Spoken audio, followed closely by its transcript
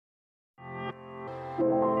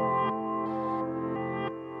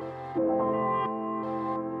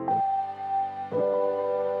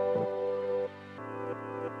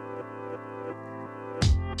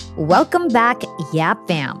Welcome back, Yap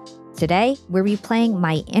Fam. Today, we're replaying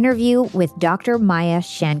my interview with Dr. Maya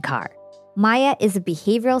Shankar. Maya is a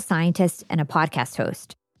behavioral scientist and a podcast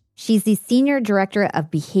host. She's the Senior Director of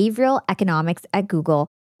Behavioral Economics at Google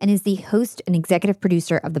and is the host and executive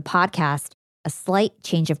producer of the podcast, A Slight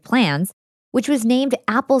Change of Plans, which was named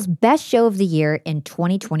Apple's Best Show of the Year in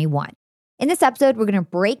 2021. In this episode, we're going to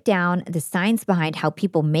break down the science behind how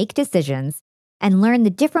people make decisions and learn the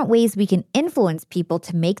different ways we can influence people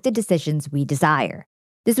to make the decisions we desire.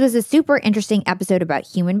 This was a super interesting episode about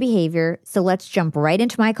human behavior, so let's jump right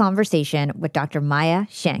into my conversation with Dr. Maya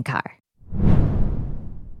Shankar.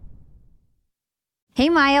 Hey,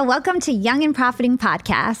 Maya, welcome to Young and Profiting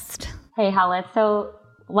Podcast. Hey, Hala. It's so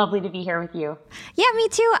lovely to be here with you. Yeah, me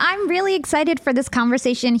too. I'm really excited for this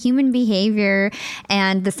conversation. Human behavior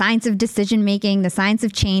and the science of decision making, the science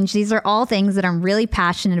of change. These are all things that I'm really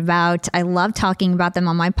passionate about. I love talking about them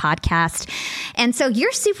on my podcast. And so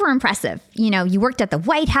you're super impressive. You know, you worked at the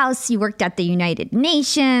White House, you worked at the United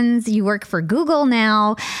Nations, you work for Google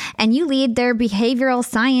now, and you lead their behavioral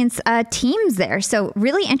science teams there. So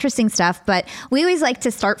really interesting stuff, but we always like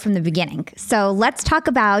to start from the beginning. So let's talk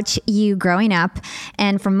about you growing up.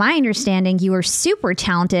 And from my understanding, you were super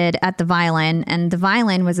talented at the violin, and the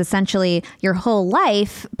violin was essentially your whole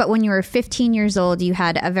life. But when you were 15 years old, you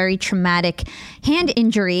had a very traumatic hand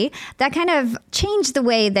injury that kind of changed the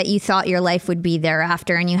way that you thought your life would be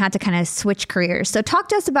thereafter, and you had to kind of switch careers. So talk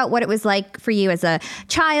to us about what it was like for you as a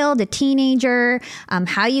child, a teenager,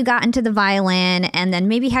 how you got into the violin, and then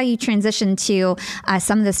maybe how you transitioned to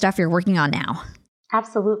some of the stuff you're working on now.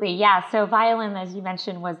 Absolutely. Yeah. So violin, as you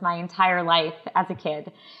mentioned, was my entire life as a kid.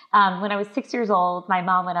 When I was 6 years old, my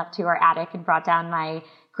mom went up to our attic and brought down my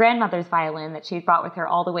grandmother's violin that she had brought with her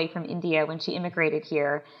all the way from India when she immigrated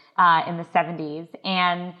here in the 70s.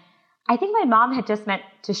 And I think my mom had just meant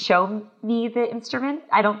to show me the instrument.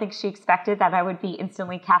 I don't think she expected that I would be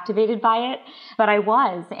instantly captivated by it, but I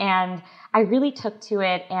was. And I really took to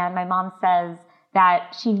it. And my mom says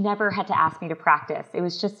that she never had to ask me to practice. It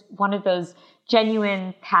was just one of those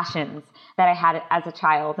genuine passions that I had as a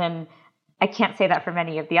child. And I can't say that for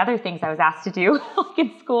many of the other things I was asked to do like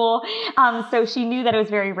in school. So she knew that it was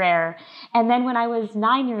very rare. And then when I was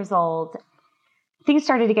 9 years old, things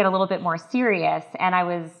started to get a little bit more serious. And I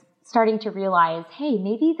was starting to realize, hey,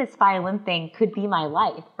 maybe this violin thing could be my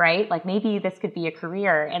life, right? Like maybe this could be a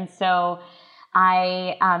career. And so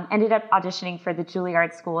I ended up auditioning for the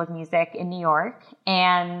Juilliard School of Music in New York,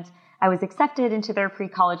 and I was accepted into their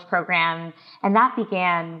pre-college program, and that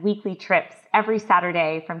began weekly trips every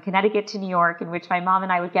Saturday from Connecticut to New York, in which my mom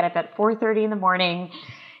and I would get up at 4:30 in the morning,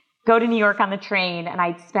 go to New York on the train, and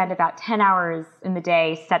I'd spend about 10 hours in the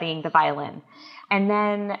day studying the violin. And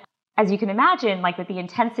then, as you can imagine, like with the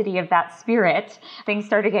intensity of that spirit, things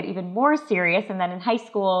started to get even more serious. And then in high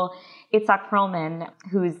school, Itzhak Perlman,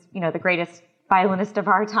 who's, the greatest violinist of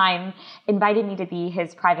our time, invited me to be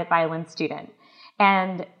his private violin student.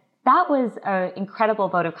 And that was an incredible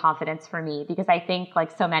vote of confidence for me, because I think,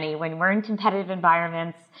 like so many, when we're in competitive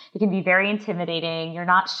environments, it can be very intimidating. You're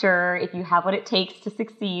not sure if you have what it takes to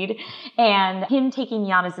succeed. And him taking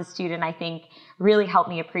me on as a student, I think, really helped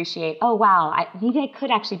me appreciate, oh, wow, maybe I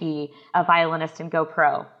could actually be a violinist and go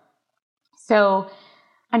pro. So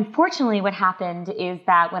unfortunately, what happened is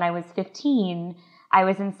that when I was 15, I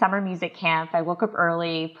was in summer music camp. I woke up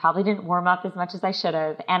early, probably didn't warm up as much as I should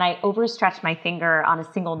have, and I overstretched my finger on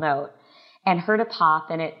a single note and heard a pop,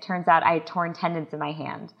 and it turns out I had torn tendons in my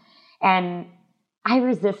hand. And I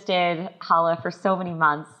resisted, Hala, for so many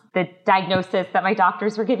months, the diagnosis that my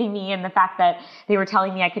doctors were giving me and the fact that they were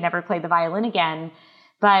telling me I could never play the violin again.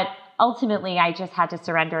 But ultimately, I just had to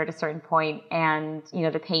surrender at a certain point, and,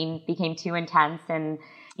 the pain became too intense. And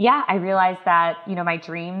yeah, I realized that, my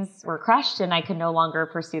dreams were crushed and I could no longer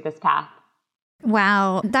pursue this path.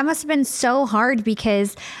 Wow, that must have been so hard,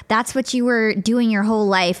 because that's what you were doing your whole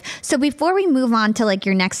life. So before we move on to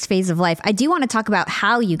your next phase of life, I do want to talk about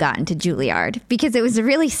how you got into Juilliard, because it was a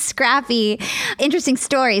really scrappy, interesting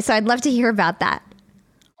story. So I'd love to hear about that.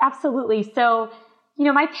 Absolutely. So,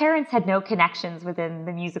 my parents had no connections within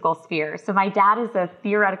the musical sphere. So my dad is a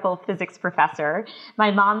theoretical physics professor. My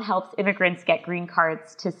mom helps immigrants get green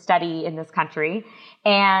cards to study in this country.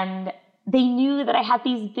 And they knew that I had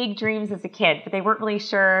these big dreams as a kid, but they weren't really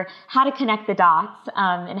sure how to connect the dots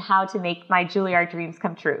and how to make my Juilliard dreams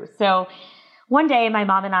come true. So one day, my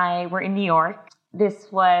mom and I were in New York. This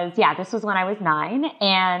was when I was 9,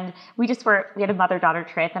 and we had a mother-daughter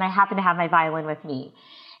trip, and I happened to have my violin with me.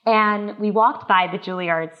 And we walked by the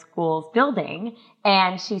Juilliard School's building,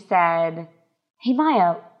 and she said, "Hey,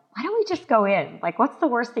 Maya, why don't we just go in? Like, what's the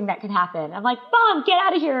worst thing that could happen?" I'm like, "Mom, get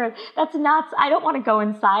out of here. That's nuts. I don't want to go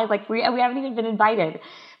inside. Like, we haven't even been invited."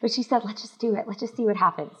 But she said, "Let's just do it. Let's just see what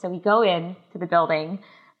happens." So we go in to the building,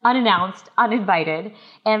 unannounced, uninvited.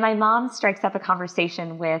 And my mom strikes up a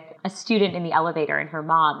conversation with a student in the elevator and her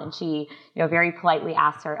mom. And she, very politely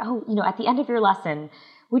asks her, "Oh, at the end of your lesson,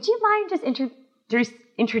 would you mind just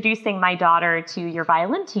introducing my daughter to your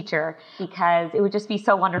violin teacher? Because it would just be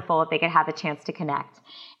so wonderful if they could have a chance to connect."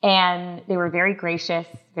 And they were very gracious,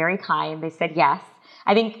 very kind. They said yes.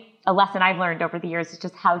 I think a lesson I've learned over the years is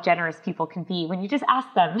just how generous people can be when you just ask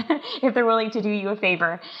them if they're willing to do you a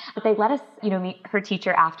favor. But they let us, meet her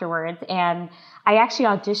teacher afterwards. And I actually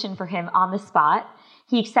auditioned for him on the spot.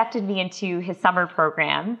 He accepted me into his summer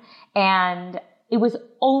program. And it was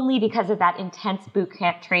only because of that intense boot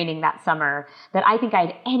camp training that summer that I think I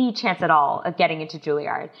had any chance at all of getting into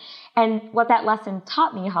Juilliard. And what that lesson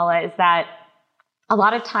taught me, Hala, is that a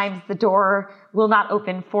lot of times the door will not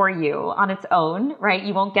open for you on its own, right?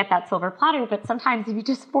 You won't get that silver platter, but sometimes if you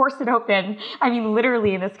just force it open, I mean,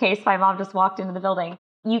 literally in this case, my mom just walked into the building,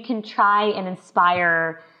 you can try and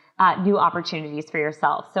inspire new opportunities for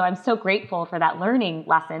yourself. So I'm so grateful for that learning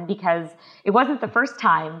lesson, because it wasn't the first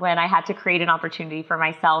time when I had to create an opportunity for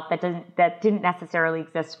myself that didn't necessarily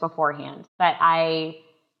exist beforehand. But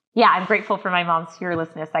I'm grateful for my mom's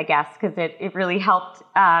fearlessness, I guess, because it really helped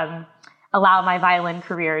allow my violin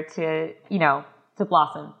career to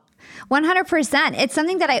blossom. 100%. It's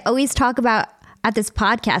something that I always talk about at this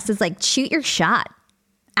podcast is like, shoot your shot.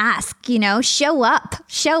 Ask, show up.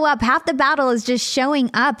 Half the battle is just showing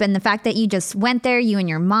up. And the fact that you just went there, you and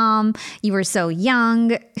your mom, you were so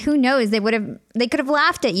young, who knows, they could have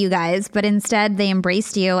laughed at you guys, but instead they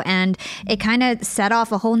embraced you, and it kind of set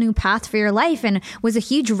off a whole new path for your life and was a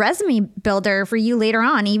huge resume builder for you later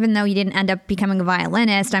on. Even though you didn't end up becoming a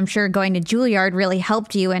violinist, I'm sure going to Juilliard really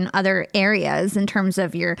helped you in other areas in terms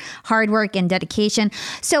of your hard work and dedication.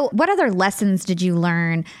 So what other lessons did you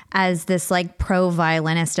learn as this like pro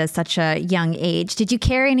violinist at such a young age? Did you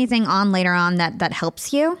carry anything on later on that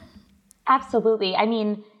helps you? Absolutely. I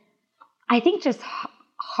mean, I think just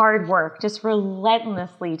hard work, just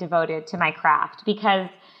relentlessly devoted to my craft, because,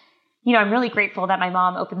 I'm really grateful that my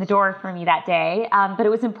mom opened the door for me that day. But it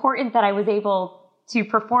was important that I was able to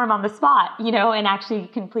perform on the spot, and actually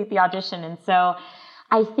complete the audition. And so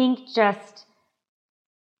I think just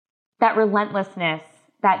that relentlessness,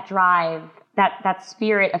 that drive, that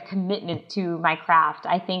spirit of commitment to my craft,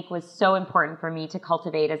 I think was so important for me to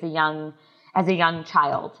cultivate as a young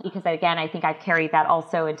child, because again, I think I've carried that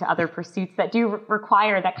also into other pursuits that do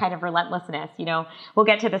require that kind of relentlessness. We'll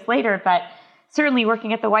get to this later, but certainly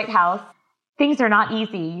working at the White House, things are not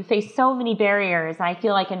easy. You face so many barriers. And I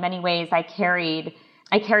feel like in many ways I carried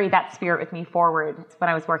that spirit with me forward when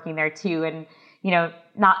I was working there too. And,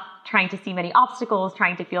 not trying to see many obstacles,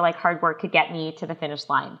 trying to feel like hard work could get me to the finish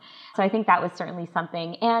line. So I think that was certainly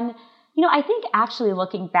something. And I think actually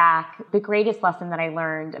looking back, the greatest lesson that I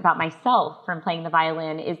learned about myself from playing the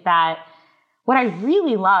violin is that what I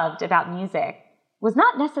really loved about music was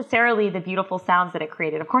not necessarily the beautiful sounds that it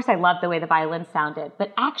created. Of course, I loved the way the violin sounded,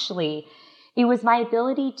 but actually it was my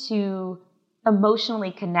ability to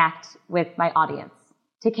emotionally connect with my audience,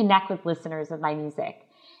 to connect with listeners of my music.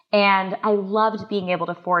 And I loved being able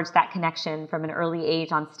to forge that connection from an early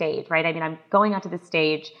age on stage, right? I mean, I'm going onto the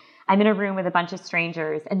stage, I'm in a room with a bunch of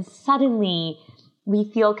strangers, and suddenly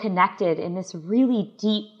we feel connected in this really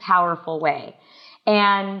deep, powerful way.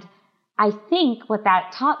 And I think what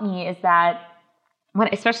that taught me is that,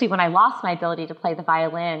 especially when I lost my ability to play the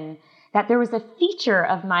violin, that there was a feature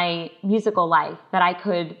of my musical life that I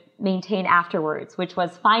could maintain afterwards, which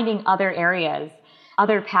was finding other areas,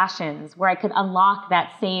 other passions where I could unlock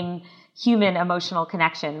that same human emotional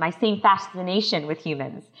connection, my same fascination with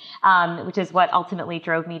humans, which is what ultimately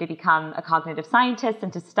drove me to become a cognitive scientist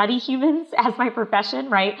and to study humans as my profession,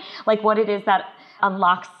 right? Like what it is that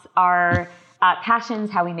unlocks our passions,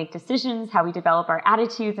 how we make decisions, how we develop our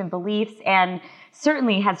attitudes and beliefs, and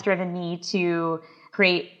certainly has driven me to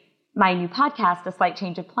create my new podcast, A Slight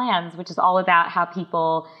Change of Plans, which is all about how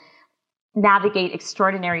people navigate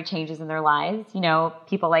extraordinary changes in their lives.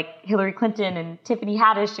 People like Hillary Clinton and Tiffany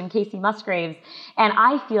Haddish and Casey Musgraves. And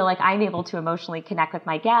I feel like I'm able to emotionally connect with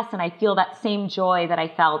my guests, and I feel that same joy that I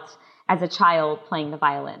felt as a child playing the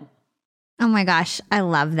violin. Oh my gosh, I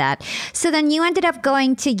love that. So then you ended up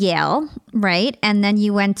going to Yale, right? And then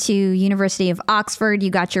you went to University of Oxford, you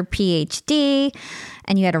got your PhD.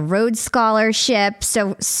 and you had a Rhodes Scholarship.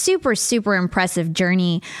 So super, super impressive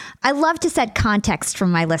journey. I love to set context for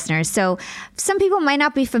my listeners. So some people might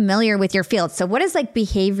not be familiar with your field. So what is like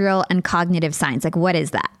behavioral and cognitive science? Like, what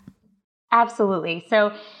is that? Absolutely.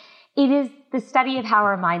 So it is the study of how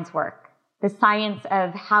our minds work, the science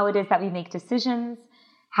of how it is that we make decisions,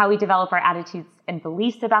 how we develop our attitudes and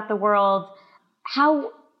beliefs about the world,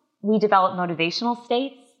 how we develop motivational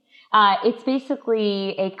states. It's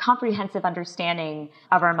basically a comprehensive understanding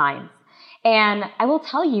of our minds. And I will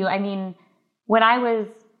tell you, I mean, when I was,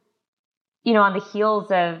 on the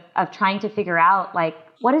heels of trying to figure out, like,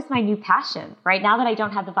 what is my new passion? Right now that I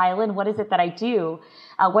don't have the violin, what is it that I do?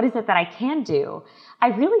 What is it that I can do? I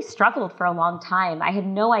really struggled for a long time. I had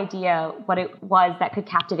no idea what it was that could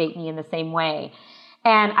captivate me in the same way.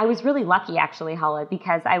 And I was really lucky, actually, Hala,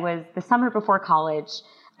 because the summer before college,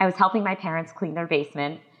 I was helping my parents clean their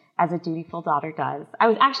basement, as a dutiful daughter does. I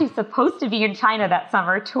was actually supposed to be in China that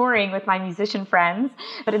summer touring with my musician friends,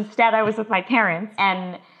 but instead I was with my parents.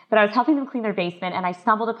 But I was helping them clean their basement, and I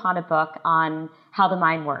stumbled upon a book on how the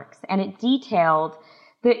mind works. And it detailed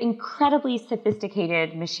the incredibly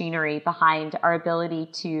sophisticated machinery behind our ability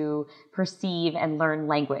to perceive and learn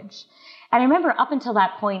language. And I remember up until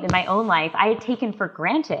that point in my own life, I had taken for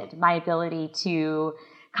granted my ability to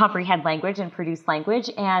comprehend language and produce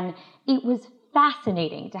language. And it was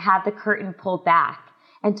fascinating to have the curtain pulled back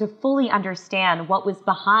and to fully understand what was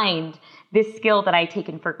behind this skill that I had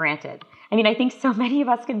taken for granted. I mean, I think so many of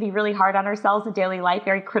us can be really hard on ourselves in daily life,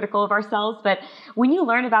 very critical of ourselves. But when you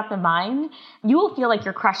learn about the mind, you will feel like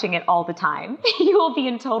you're crushing it all the time. You will be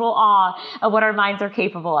in total awe of what our minds are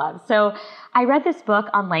capable of. So I read this book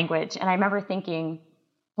on language, and I remember thinking,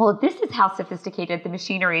 well, if this is how sophisticated the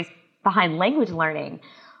machinery is behind language learning,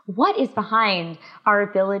 what is behind our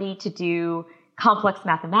ability to do complex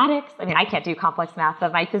mathematics? I mean, I can't do complex math,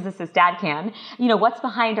 but my physicist dad can. What's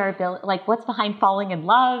behind our ability, like what's behind falling in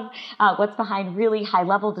love? What's behind really high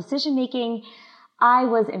level decision making? I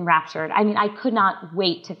was enraptured. I mean, I could not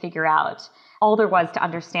wait to figure out all there was to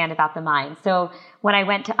understand about the mind. So when I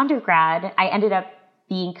went to undergrad, I ended up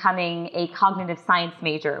becoming a cognitive science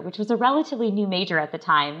major, which was a relatively new major at the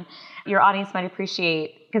time. Your audience might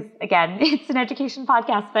appreciate, because again, it's an education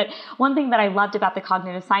podcast, but one thing that I loved about the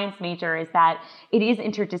cognitive science major is that it is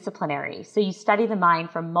interdisciplinary. So you study the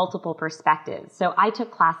mind from multiple perspectives. So I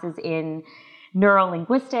took classes in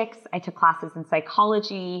neurolinguistics, I took classes in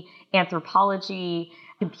psychology, anthropology,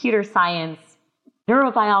 computer science,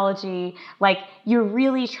 neurobiology. Like, you're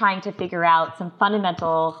really trying to figure out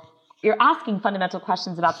you're asking fundamental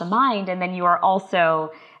questions about the mind, and then you are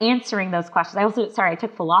also answering those questions. I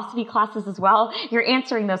took philosophy classes as well. You're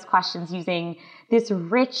answering those questions using this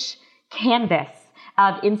rich canvas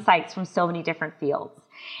of insights from so many different fields.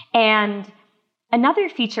 And another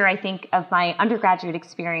feature, I think, of my undergraduate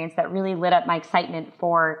experience that really lit up my excitement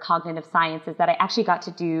for cognitive science is that I actually got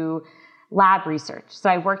to do lab research. So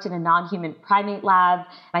I worked in a non-human primate lab.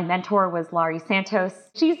 My mentor was Laurie Santos.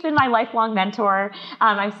 She's been my lifelong mentor.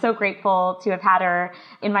 I'm so grateful to have had her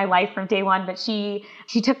in my life from day one, but she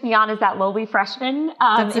took me on as that lowly freshman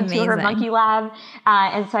into her monkey lab.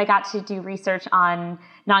 And so I got to do research on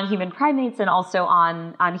non-human primates and also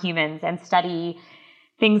on humans, and study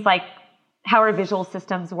things like how our visual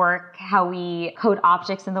systems work, how we code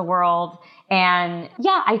objects in the world. And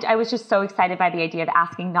yeah, I was just so excited by the idea of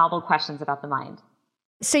asking novel questions about the mind.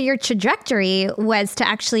 So your trajectory was to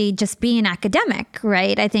actually just be an academic,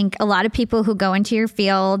 right? I think a lot of people who go into your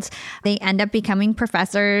field, they end up becoming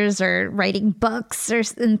professors or writing books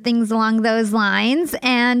and things along those lines.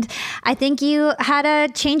 And I think you had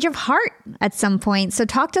a change of heart at some point. So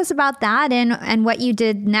talk to us about that and what you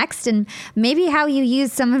did next, and maybe how you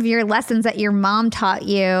used some of your lessons that your mom taught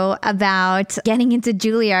you about getting into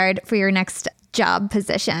Juilliard for your next job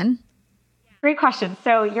position. Great question.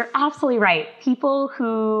 So you're absolutely right. People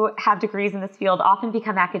who have degrees in this field often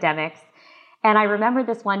become academics. And I remember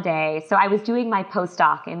this one day. So I was doing my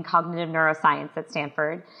postdoc in cognitive neuroscience at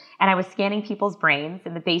Stanford, and I was scanning people's brains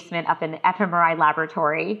in the basement up in the fMRI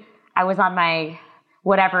laboratory. I was on my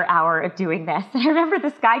whatever hour of doing this. And I remember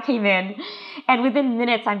this guy came in, and within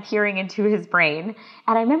minutes I'm peering into his brain.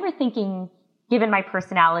 And I remember thinking, given my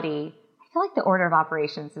personality, I feel like the order of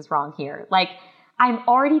operations is wrong here. Like, I'm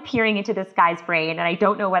already peering into this guy's brain, and I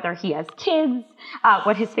don't know whether he has kids,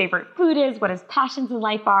 what his favorite food is, what his passions in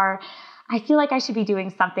life are. I feel like I should be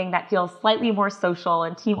doing something that feels slightly more social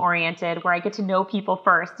and team-oriented, where I get to know people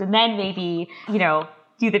first and then maybe,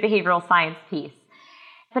 do the behavioral science piece.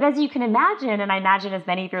 But as you can imagine, and I imagine as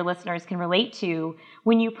many of your listeners can relate to,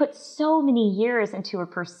 when you put so many years into a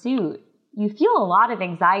pursuit, you feel a lot of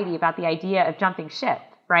anxiety about the idea of jumping ship,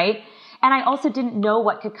 right? And I also didn't know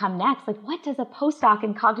what could come next. Like, what does a postdoc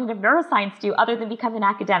in cognitive neuroscience do other than become an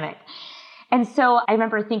academic? And so I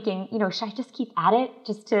remember thinking, should I just keep at it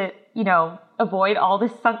just to, avoid all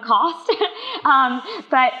this sunk cost?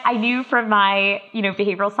 But I knew from my,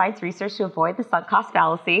 behavioral science research to avoid the sunk cost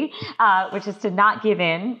fallacy, which is to not give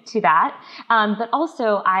in to that. But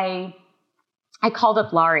also I called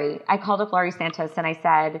up Laurie. I called up Laurie Santos and I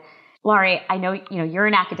said, Laurie, I know, you're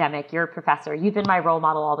an academic, you're a professor, you've been my role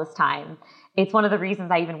model all this time. It's one of the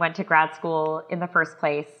reasons I even went to grad school in the first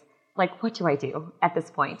place. Like, what do I do at this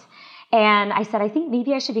point? And I said, I think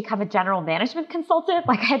maybe I should become a general management consultant.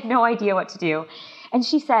 Like, I had no idea what to do. And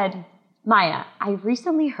she said, Maya, I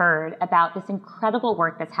recently heard about this incredible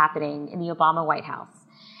work that's happening in the Obama White House,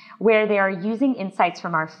 where they are using insights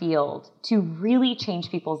from our field to really change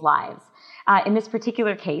people's lives. In this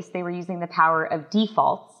particular case, they were using the power of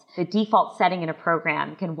defaults. The default setting in a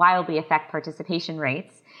program can wildly affect participation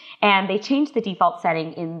rates. And they changed the default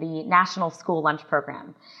setting in the National School Lunch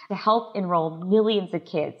Program to help enroll millions of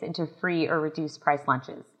kids into free or reduced price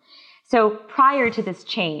lunches. So prior to this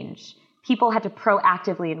change, people had to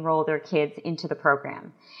proactively enroll their kids into the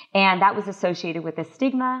program. And that was associated with a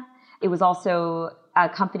stigma. It was also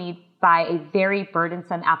accompanied by a very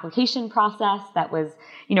burdensome application process that was,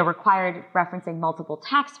 required referencing multiple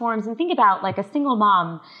tax forms. And think about like a single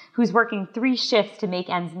mom who's working 3 shifts to make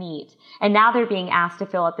ends meet. And now they're being asked to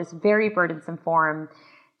fill out this very burdensome form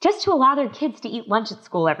just to allow their kids to eat lunch at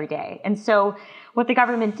school every day. And so what the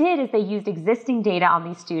government did is they used existing data on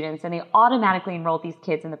these students and they automatically enrolled these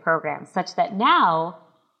kids in the program such that now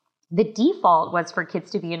the default was for kids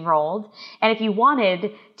to be enrolled. And if you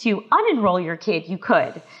wanted to unenroll your kid, you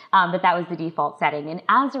could. But that was the default setting. And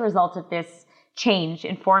as a result of this change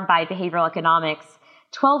informed by behavioral economics,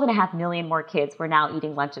 12.5 million more kids were now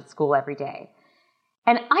eating lunch at school every day.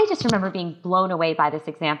 And I just remember being blown away by this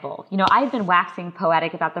example. I've been waxing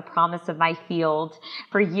poetic about the promise of my field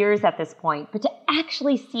for years at this point, but to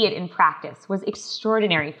actually see it in practice was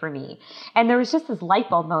extraordinary for me. And there was just this light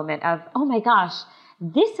bulb moment of, oh my gosh,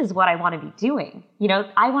 this is what I want to be doing.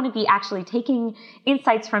 I want to be actually taking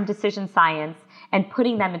insights from decision science and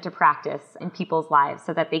putting them into practice in people's lives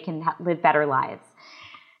so that they can live better lives.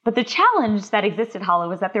 But the challenge that existed, Hala,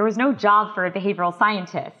 was that there was no job for a behavioral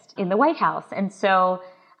scientist in the White House. And so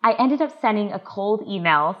I ended up sending a cold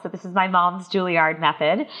email. So this is my mom's Juilliard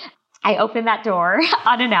method. I opened that door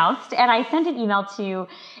unannounced and I sent an email to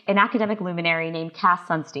an academic luminary named Cass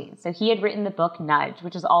Sunstein. So he had written the book Nudge,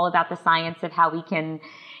 which is all about the science of how we can,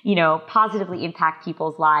 positively impact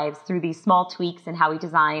people's lives through these small tweaks in how we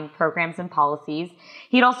design programs and policies.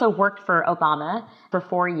 He had also worked for Obama for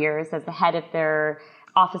 4 years as the head of their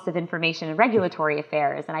Office of Information and Regulatory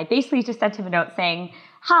Affairs. And I basically just sent him a note saying,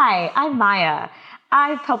 hi, I'm Maya.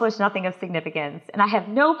 I've published nothing of significance and I have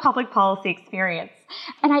no public policy experience.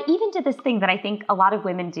 And I even did this thing that I think a lot of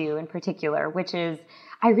women do in particular, which is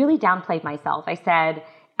I really downplayed myself. I said,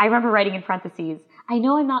 I remember writing in parentheses, I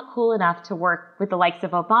know I'm not cool enough to work with the likes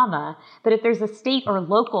of Obama, but if there's a state or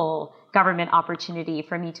local government opportunity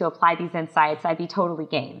for me to apply these insights, I'd be totally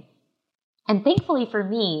game. And thankfully for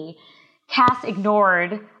me, Cass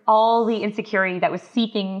ignored all the insecurity that was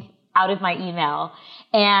seeping out of my email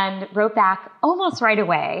and wrote back almost right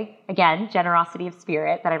away, again, generosity of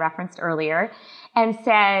spirit that I referenced earlier, and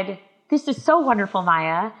said, this is so wonderful,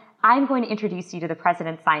 Maya. I'm going to introduce you to the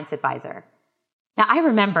president's science advisor. Now, I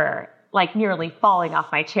remember nearly falling off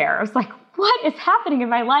my chair. I was like, what is happening in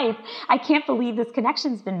my life? I can't believe this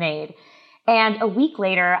connection's been made. And a week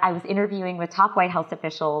later, I was interviewing with top White House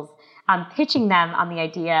officials, pitching them on the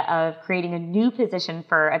idea of creating a new position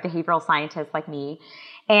for a behavioral scientist like me.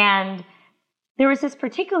 And there was this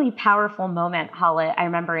particularly powerful moment, Hala, I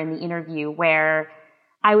remember in the interview where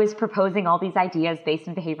I was proposing all these ideas based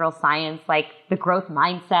in behavioral science, like the growth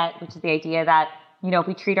mindset, which is the idea that, if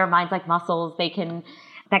we treat our minds like muscles,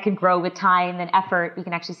 that can grow with time and effort. We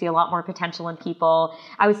can actually see a lot more potential in people.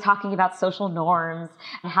 I was talking about social norms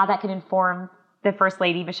and how that can inform the First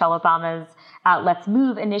Lady, Michelle Obama's Let's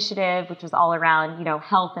Move initiative, which was all around,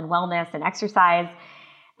 health and wellness and exercise.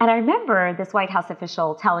 And I remember this White House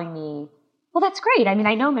official telling me, well, that's great. I mean,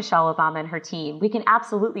 I know Michelle Obama and her team. We can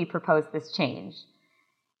absolutely propose this change.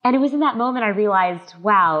 And it was in that moment I realized,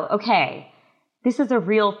 wow, okay, this is a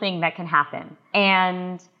real thing that can happen.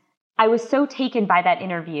 And I was so taken by that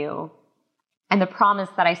interview and the promise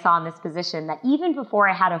that I saw in this position that even before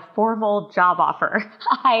I had a formal job offer,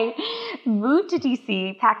 I moved to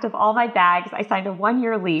DC, packed up all my bags. I signed a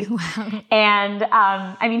 1-year lease. Wow. And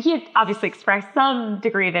he had obviously expressed some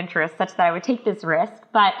degree of interest such that I would take this risk.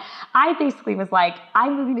 But I basically was like,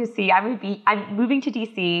 I'm moving to DC. I'm moving to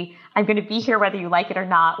DC. I'm going to be here whether you like it or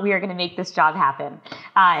not. We are going to make this job happen.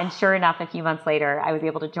 And sure enough, a few months later, I was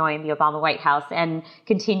able to join the Obama White House and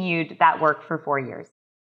continued that work for 4 years.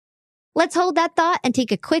 Let's hold that thought and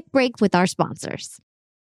take a quick break with our sponsors.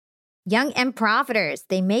 Young and Profiters,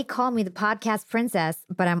 they may call me the podcast princess,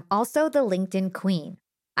 but I'm also the LinkedIn queen.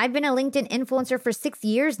 I've been a LinkedIn influencer for 6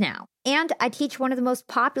 years now, and I teach one of the most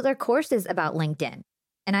popular courses about LinkedIn.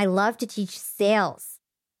 And I love to teach sales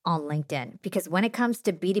on LinkedIn because when it comes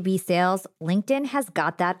to B2B sales, LinkedIn has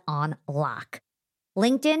got that on lock.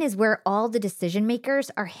 LinkedIn is where all the decision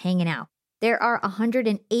makers are hanging out. There are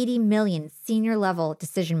 180 million senior level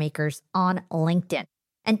decision makers on LinkedIn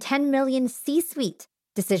and 10 million C-suite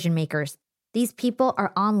decision makers. These people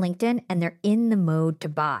are on LinkedIn and they're in the mode to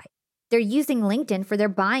buy. They're using LinkedIn for their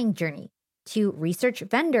buying journey, to research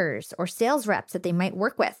vendors or sales reps that they might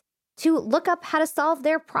work with, to look up how to solve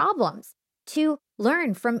their problems, to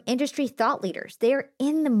learn from industry thought leaders. They are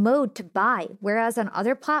in the mode to buy, whereas on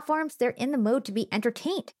other platforms, they're in the mode to be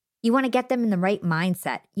entertained. You want to get them in the right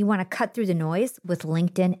mindset. You want to cut through the noise with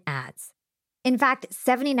LinkedIn ads. In fact,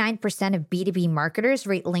 79% of B2B marketers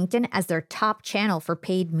rate LinkedIn as their top channel for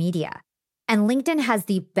paid media. And LinkedIn has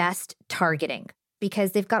the best targeting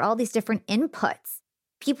because they've got all these different inputs.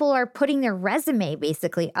 People are putting their resume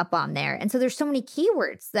basically up on there. And so there's so many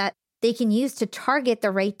keywords that they can use to target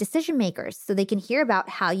the right decision makers so they can hear about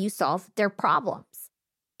how you solve their problems.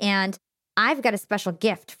 And I've got a special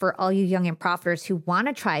gift for all you young and profiters who want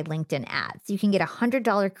to try LinkedIn ads. You can get a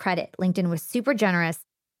 $100 credit. LinkedIn was super generous.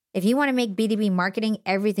 If you want to make B2B marketing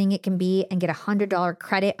everything it can be and get a $100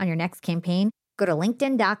 credit on your next campaign, go to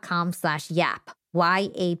linkedin.com/YAP,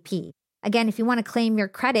 YAP. Again, if you want to claim your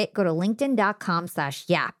credit, go to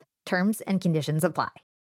linkedin.com/YAP. Terms and conditions apply.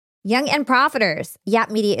 Young and Profiters,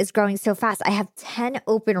 Yap Media is growing so fast. I have 10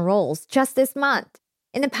 open roles just this month.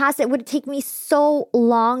 In the past, it would take me so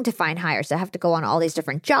long to find hires. I have to go on all these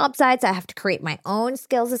different job sites. I have to create my own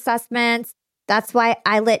skills assessments. That's why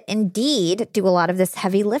I let Indeed do a lot of this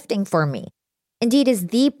heavy lifting for me. Indeed is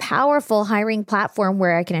the powerful hiring platform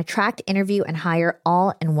where I can attract, interview, and hire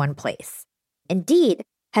all in one place. Indeed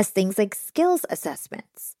has things like skills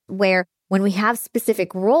assessments, where when we have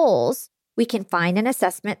specific roles, we can find an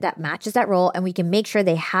assessment that matches that role and we can make sure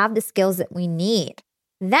they have the skills that we need.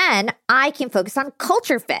 Then I can focus on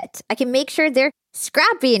culture fit. I can make sure they're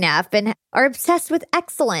scrappy enough and are obsessed with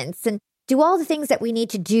excellence and do all the things that we need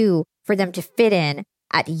to do for them to fit in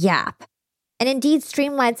at Yap. And Indeed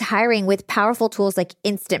streamlines hiring with powerful tools like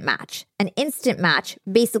Instant Match. An Instant Match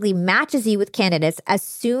basically matches you with candidates as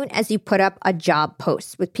soon as you put up a job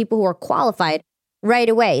post with people who are qualified right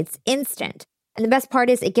away. It's instant. And the best part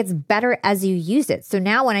is it gets better as you use it. So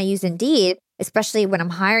now when I use Indeed, especially when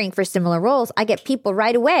I'm hiring for similar roles, I get people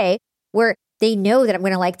right away where they know that I'm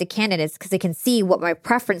going to like the candidates because they can see what my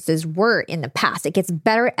preferences were in the past. It gets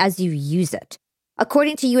better as you use it.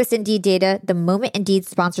 According to US Indeed data, the moment Indeed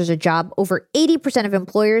sponsors a job, over 80% of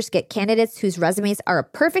employers get candidates whose resumes are a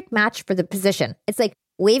perfect match for the position. It's like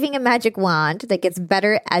waving a magic wand that gets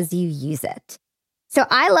better as you use it. So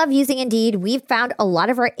I love using Indeed. We've found a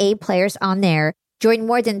lot of our A players on there. Join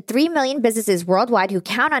more than 3 million businesses worldwide who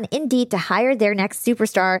count on Indeed to hire their next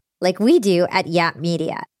superstar like we do at Yap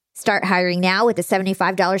Media. Start hiring now with a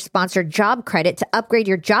 $75 sponsored job credit to upgrade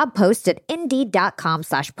your job post at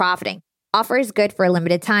Indeed.com/profiting. Offer is good for a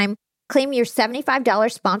limited time. Claim your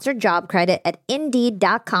 $75 sponsored job credit at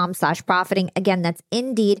Indeed.com/profiting. Again, that's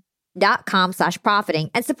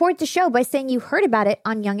Indeed.com/profiting. And support the show by saying you heard about it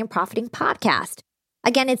on Young and Profiting Podcast.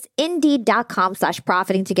 Again, it's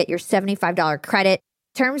Indeed.com/profiting to get your $75 credit.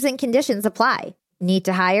 Terms and conditions apply. Need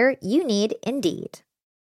to hire? You need Indeed.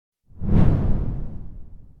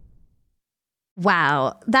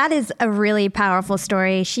 Wow, that is a really powerful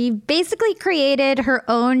story. She basically created her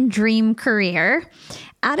own dream career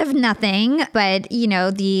out of nothing, but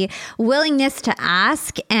the willingness to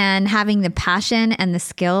ask and having the passion and the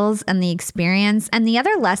skills and the experience. And the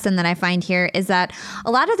other lesson that I find here is that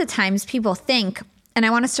a lot of the times people think, and I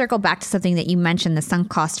want to circle back to something that you mentioned, the sunk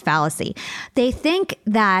cost fallacy. They think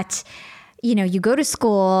that, you go to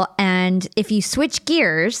school and if you switch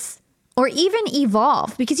gears, or even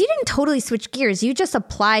evolve, because you didn't totally switch gears. You just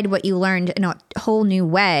applied what you learned in a whole new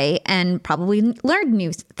way and probably learned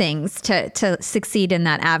new things to succeed in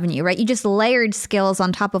that avenue, right? You just layered skills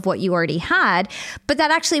on top of what you already had. But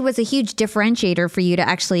that actually was a huge differentiator for you to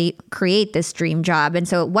actually create this dream job. And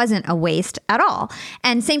so it wasn't a waste at all.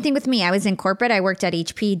 And same thing with me. I was in corporate. I worked at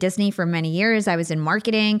HP, Disney for many years. I was in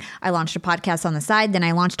marketing. I launched a podcast on the side. Then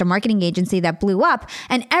I launched a marketing agency that blew up.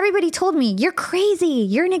 And everybody told me, you're crazy.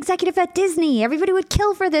 You're an executive at Disney. Everybody would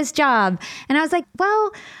kill for this job. And I was like,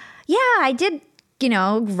 well, yeah, I did,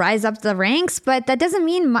 rise up the ranks, but that doesn't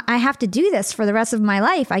mean I have to do this for the rest of my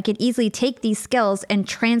life. I could easily take these skills and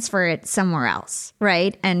transfer it somewhere else,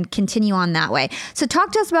 right? And continue on that way. So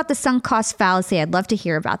talk to us about the sunk cost fallacy. I'd love to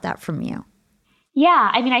hear about that from you. Yeah,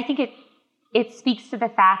 I mean, I think it speaks to the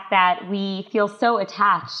fact that we feel so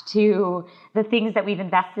attached to the things that we've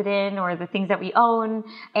invested in or the things that we own,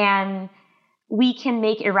 and we can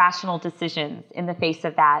make irrational decisions in the face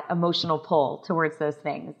of that emotional pull towards those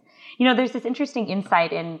things. There's this interesting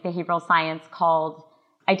insight in behavioral science called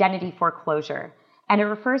identity foreclosure. And it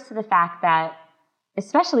refers to the fact that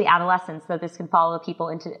especially adolescents, though this can follow people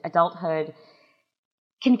into adulthood,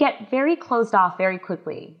 can get very closed off very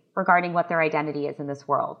quickly regarding what their identity is in this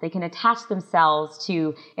world. They can attach themselves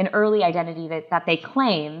to an early identity that they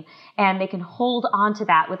claim, and they can hold on to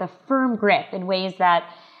that with a firm grip in ways that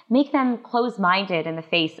make them closed-minded in the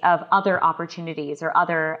face of other opportunities or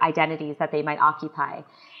other identities that they might occupy.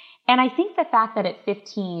 And I think the fact that at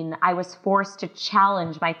 15, I was forced to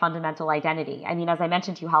challenge my fundamental identity. I mean, as I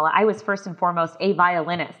mentioned to you, Hala, I was first and foremost a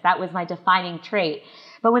violinist. That was my defining trait.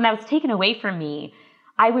 But when that was taken away from me,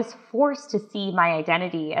 I was forced to see my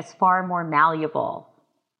identity as far more malleable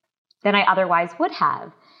than I otherwise would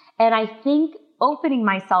have. And I think opening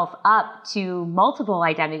myself up to multiple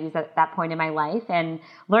identities at that point in my life and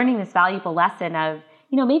learning this valuable lesson of,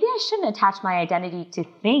 maybe I shouldn't attach my identity to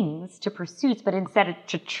things, to pursuits, but instead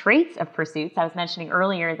to traits of pursuits. I was mentioning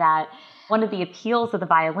earlier that one of the appeals of the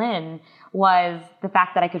violin was the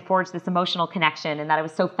fact that I could forge this emotional connection and that I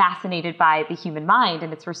was so fascinated by the human mind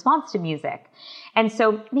and its response to music. And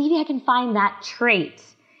so maybe I can find that trait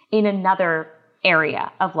in another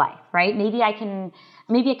area of life, right? Maybe I can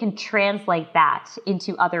translate that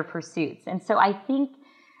into other pursuits. And so I think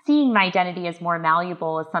seeing my identity as more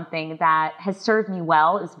malleable is something that has served me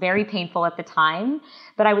well. It was very painful at the time,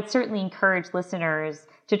 but I would certainly encourage listeners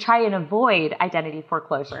to try and avoid identity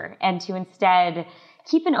foreclosure and to instead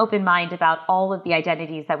keep an open mind about all of the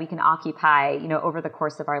identities that we can occupy, over the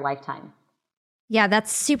course of our lifetime. Yeah,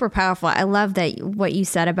 that's super powerful. I love that what you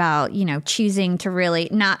said about, choosing to really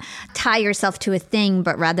not tie yourself to a thing,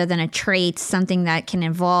 but rather than a trait, something that can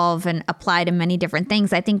evolve and apply to many different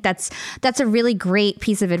things. I think that's a really great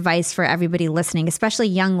piece of advice for everybody listening, especially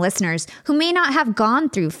young listeners who may not have gone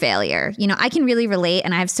through failure. I can really relate,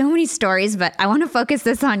 and I have so many stories, but I want to focus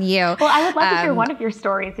this on you. Well, I would love to hear one of your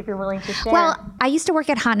stories if you're willing to share. Well, I used to work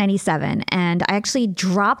at Hot 97, and I actually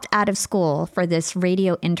dropped out of school for this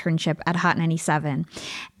radio internship at Hot 97.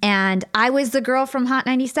 And I was the girl from Hot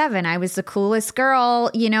 97. I was the coolest girl,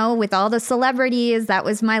 with all the celebrities. That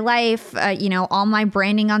was my life. All my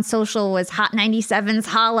branding on social was Hot 97's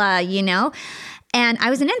Hala, And I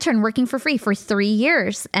was an intern working for free for 3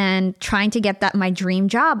 years and trying to get my dream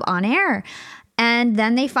job on air. And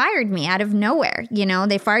then they fired me out of nowhere.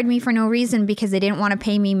 They fired me for no reason because they didn't want to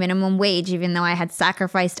pay me minimum wage, even though I had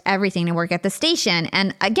sacrificed everything to work at the station.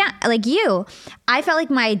 And again, like you, I felt like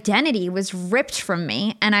my identity was ripped from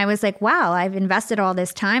me. And I was like, wow, I've invested all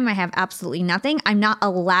this time. I have absolutely nothing. I'm not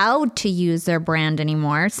allowed to use their brand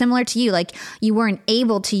anymore. Similar to you, like you weren't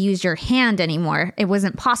able to use your hand anymore. It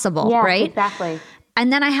wasn't possible, right? Exactly.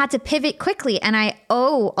 And then I had to pivot quickly. And I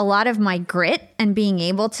owe a lot of my grit and being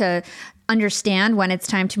able to understand when it's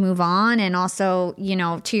time to move on. And also,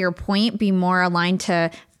 to your point, be more aligned to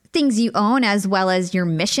things you own as well as your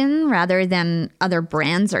mission rather than other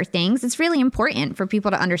brands or things. It's really important for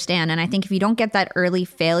people to understand. And I think if you don't get that early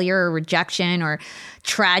failure or rejection or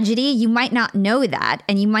tragedy, you might not know that.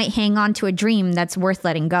 And you might hang on to a dream that's worth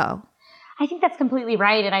letting go. I think that's completely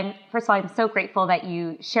right. And first of all, I'm so grateful that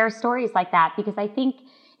you share stories like that, because I think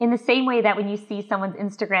in the same way that when you see someone's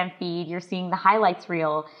Instagram feed, you're seeing the highlights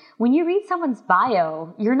reel. When you read someone's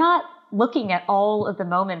bio, you're not looking at all of the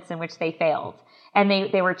moments in which they failed and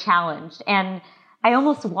they were challenged. And I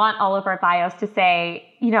almost want all of our bios to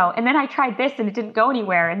say, and then I tried this and it didn't go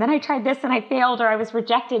anywhere. And then I tried this and I failed or I was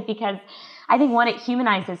rejected, because I think, one, it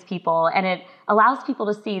humanizes people and it allows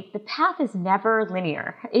people to see the path is never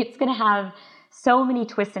linear. It's going to have so many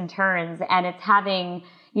twists and turns, and it's having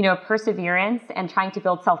perseverance and trying to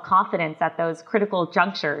build self-confidence at those critical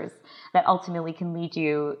junctures that ultimately can lead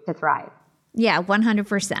you to thrive. Yeah,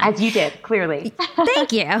 100%. As you did, clearly.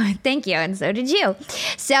 Thank you. Thank you. And so did you.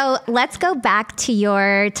 So let's go back to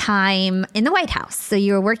your time in the White House. So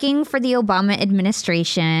you were working for the Obama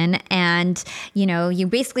administration and, you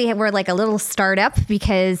basically were like a little startup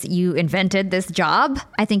because you invented this job.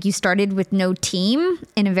 I think you started with no team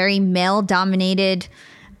in a very male-dominated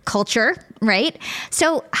culture, right?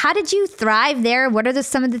 So how did you thrive there? What are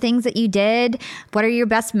some of the things that you did? What are your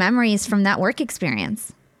best memories from that work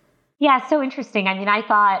experience? Yeah, so interesting. I mean, I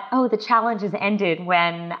thought, the challenge has ended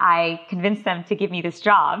when I convinced them to give me this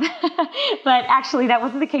job. But actually, that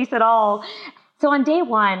wasn't the case at all. So on day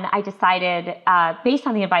one, I decided, based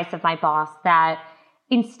on the advice of my boss, that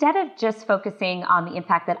instead of just focusing on the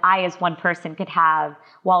impact that I as one person could have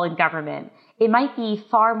while in government, it might be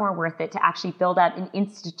far more worth it to actually build out an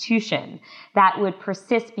institution that would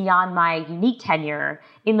persist beyond my unique tenure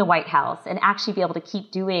in the White House and actually be able to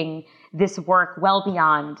keep doing this work well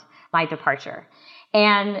beyond my departure.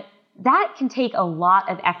 And that can take a lot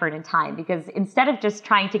of effort and time because instead of just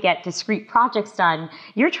trying to get discrete projects done,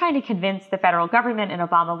 you're trying to convince the federal government and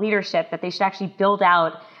Obama leadership that they should actually build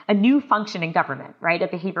out a new function in government, right? A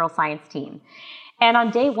behavioral science team. And on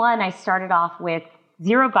day one, I started off with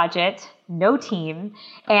zero budget, no team,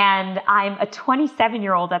 and I'm a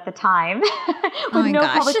 27-year-old at the time with no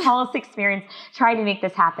public policy experience trying to make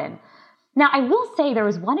this happen. Now, I will say there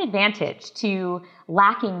was one advantage to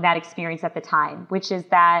lacking that experience at the time, which is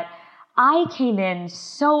that I came in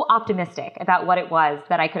so optimistic about what it was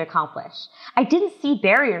that I could accomplish. I didn't see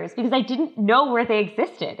barriers because I didn't know where they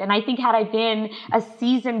existed. And I think had I been a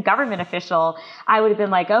seasoned government official, I would have been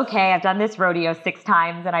like, okay, I've done this rodeo 6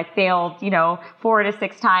 times and I failed, 4 to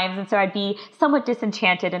 6 times. And so I'd be somewhat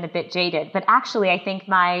disenchanted and a bit jaded. But actually, I think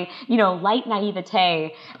my, light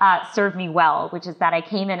naivete served me well, which is that I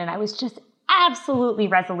came in and I was just absolutely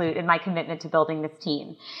resolute in my commitment to building this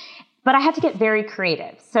team. But I had to get very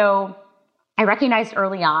creative. So I recognized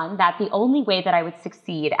early on that the only way that I would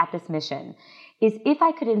succeed at this mission is if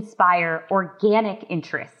I could inspire organic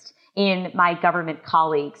interest in my government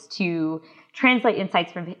colleagues to translate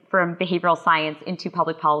insights from behavioral science into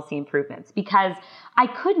public policy improvements. Because I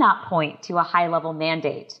could not point to a high-level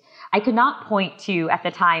mandate. I could not point to, at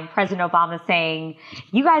the time, President Obama saying,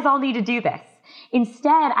 you guys all need to do this.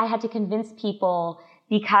 Instead, I had to convince people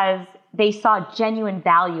because they saw genuine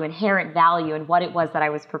value, inherent value in what it was that I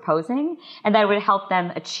was proposing, and that it would help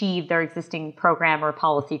them achieve their existing program or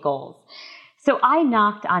policy goals. So I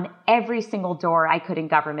knocked on every single door I could in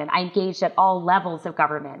government. I engaged at all levels of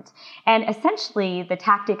government. And essentially, the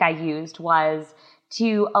tactic I used was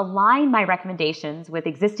to align my recommendations with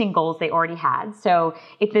existing goals they already had. So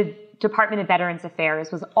if the Department of Veterans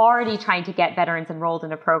Affairs was already trying to get veterans enrolled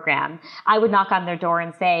in a program, I would knock on their door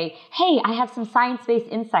and say, hey, I have some science-based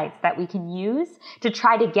insights that we can use to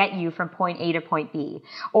try to get you from point A to point B.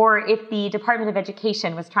 Or if the Department of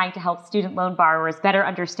Education was trying to help student loan borrowers better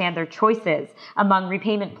understand their choices among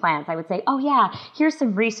repayment plans, I would say, oh yeah, here's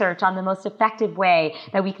some research on the most effective way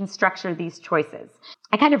that we can structure these choices.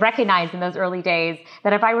 I kind of recognized in those early days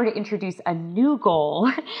that if I were to introduce a new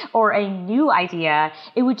goal or a new idea,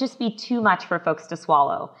 it would just be too much for folks to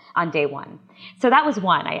swallow on day one. So that was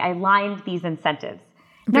one. I aligned these incentives.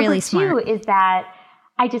 Really Number smart. 2 is that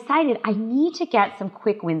I decided I need to get some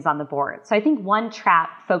quick wins on the board. So I think one trap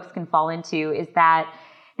folks can fall into is that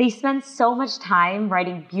they spend so much time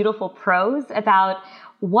writing beautiful prose about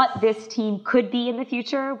what this team could be in the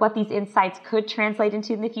future, what these insights could translate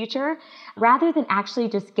into in the future, rather than actually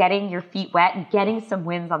just getting your feet wet and getting some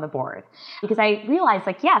wins on the board. Because I realized,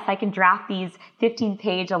 yes, I can draft these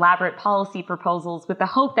 15-page elaborate policy proposals with the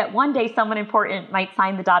hope that one day someone important might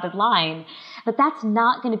sign the dotted line, but that's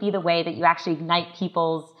not going to be the way that you actually ignite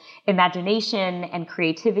people's imagination and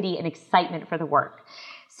creativity and excitement for the work.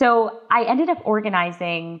 So I ended up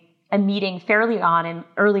organizing a meeting early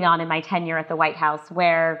on in my tenure at the White House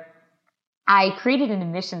where I created an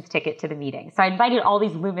admissions ticket to the meeting. So I invited all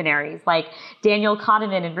these luminaries like Daniel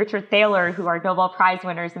Kahneman and Richard Thaler, who are Nobel Prize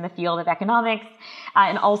winners in the field of economics,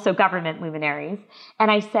 and also government luminaries. And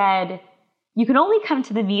I said, you can only come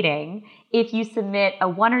to the meeting if you submit a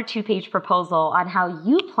 1 or 2 page proposal on how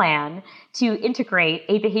you plan to integrate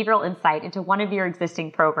a behavioral insight into one of your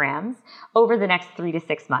existing programs over the next 3 to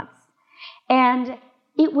 6 months. And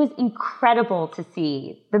it was incredible to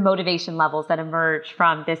see the motivation levels that emerged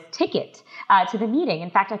from this ticket to the meeting. In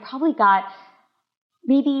fact, I probably got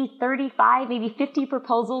maybe 35, maybe 50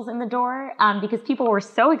 proposals in the door, because people were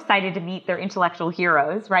so excited to meet their intellectual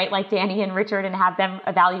heroes, right? Like Danny and Richard, and have them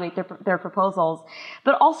evaluate their proposals.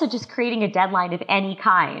 But also just creating a deadline of any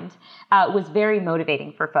kind was very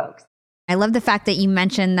motivating for folks. I love the fact that you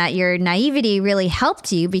mentioned that your naivety really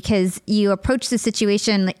helped you because you approached the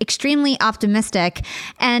situation extremely optimistic.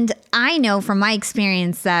 And I know from my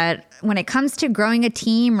experience that when it comes to growing a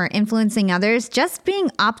team or influencing others, just being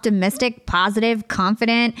optimistic, positive,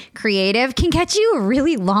 confident, creative can get you a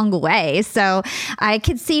really long way. So I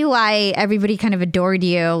could see why everybody kind of adored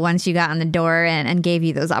you once you got on the door and gave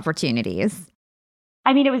you those opportunities.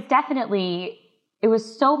 I mean, it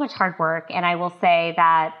was so much hard work. And I will say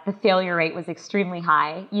that the failure rate was extremely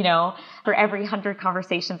high. You know, for every 100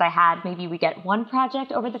 conversations I had, maybe we get one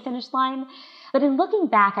project over the finish line. But in looking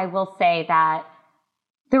back, I will say that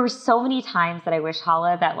there were so many times that I wish,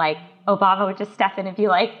 Hala, that like Obama would just step in and be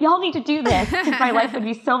like, y'all need to do this because my life would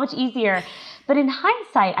be so much easier. But in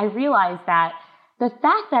hindsight, I realized that the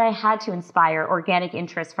fact that I had to inspire organic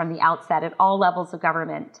interest from the outset at all levels of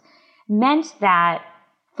government meant that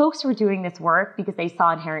folks were doing this work because they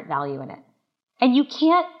saw inherent value in it. And you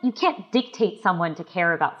can't dictate someone to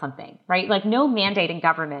care about something, right? Like no mandate in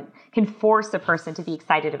government can force a person to be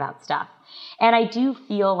excited about stuff. And I do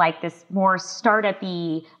feel like this more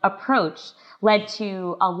startup-y approach led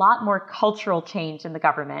to a lot more cultural change in the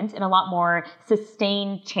government and a lot more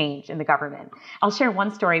sustained change in the government. I'll share one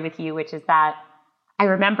story with you, which is that I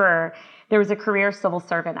remember there was a career civil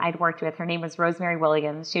servant I'd worked with. Her name was Rosemary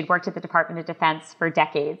Williams. She had worked at the Department of Defense for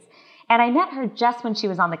decades. And I met her just when she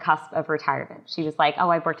was on the cusp of retirement. She was like, oh,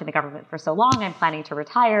 I've worked in the government for so long. I'm planning to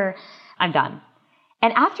retire. I'm done.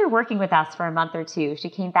 And after working with us for a month or two, she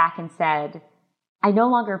came back and said, I no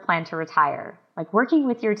longer plan to retire. Like working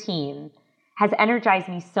with your team has energized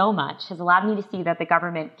me so much, has allowed me to see that the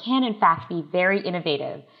government can in fact be very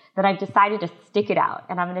innovative, that I've decided to stick it out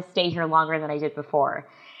and I'm going to stay here longer than I did before.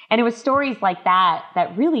 And it was stories like that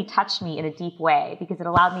that really touched me in a deep way because it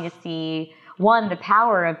allowed me to see, one, the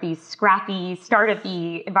power of these scrappy,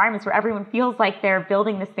 startup-y environments where everyone feels like they're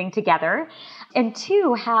building this thing together. And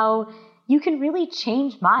two, how you can really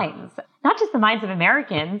change minds, not just the minds of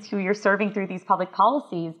Americans who you're serving through these public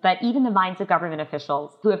policies, but even the minds of government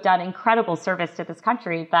officials who have done incredible service to this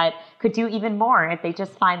country, but could do even more if they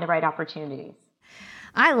just find the right opportunities.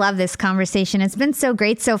 I love this conversation. It's been so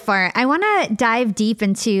great so far. I want to dive deep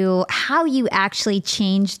into how you actually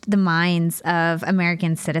changed the minds of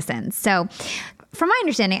American citizens. So from my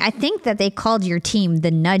understanding, I think that they called your team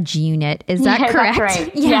the Nudge Unit. Is that correct? That's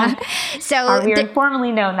right. Yeah. So we are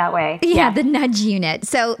formally known that way. Yeah, the Nudge Unit.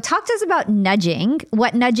 So talk to us about nudging,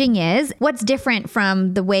 what nudging is, what's different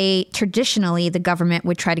from the way traditionally the government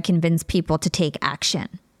would try to convince people to take action.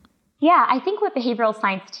 Yeah, I think what behavioral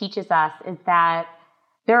science teaches us is that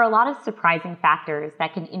there are a lot of surprising factors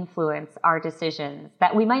that can influence our decisions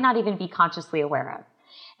that we might not even be consciously aware of.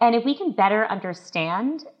 And if we can better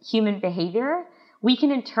understand human behavior, we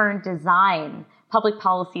can in turn design public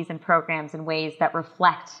policies and programs in ways that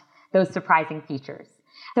reflect those surprising features.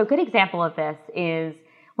 So a good example of this is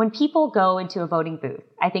when people go into a voting booth.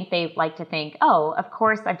 I think they like to think, oh, of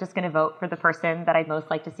course, I'm just going to vote for the person that I'd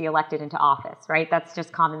most like to see elected into office, right? That's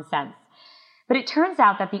just common sense. But it turns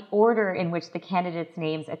out that the order in which the candidates'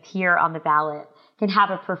 names appear on the ballot can have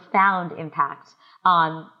a profound impact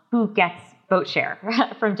on who gets vote share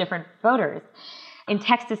from different voters. In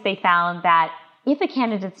Texas, they found that if a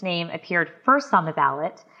candidate's name appeared first on the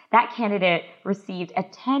ballot, that candidate received a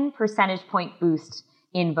 10 percentage point boost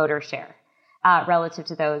in voter share relative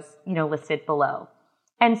to those, listed below.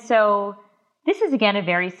 And so this is, again, a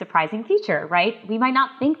very surprising feature, right? We might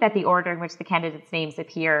not think that the order in which the candidates' names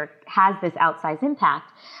appear has this outsized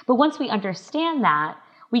impact. But once we understand that,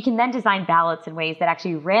 we can then design ballots in ways that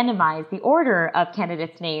actually randomize the order of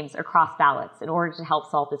candidates' names across ballots in order to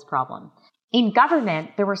help solve this problem. In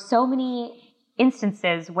government, there were so many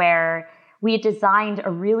instances where we had designed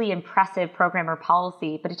a really impressive program or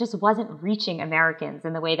policy, but it just wasn't reaching Americans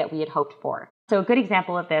in the way that we had hoped for. So a good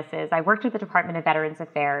example of this is I worked with the Department of Veterans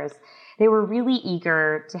Affairs. They were really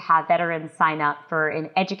eager to have veterans sign up for an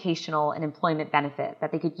educational and employment benefit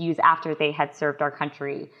that they could use after they had served our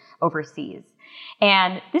country overseas.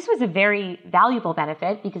 And this was a very valuable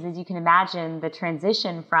benefit because, as you can imagine, the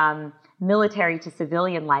transition from military to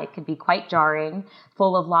civilian life can be quite jarring,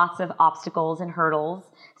 full of lots of obstacles and hurdles,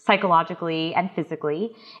 psychologically and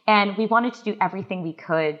physically. And we wanted to do everything we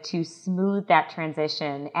could to smooth that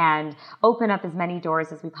transition and open up as many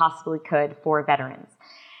doors as we possibly could for veterans.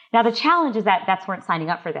 Now, the challenge is that vets weren't signing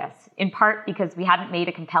up for this. in part because we hadn't made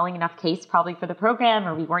a compelling enough case probably for the program,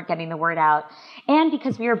 or we weren't getting the word out, and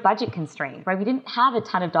because we were budget constrained, right? We didn't have a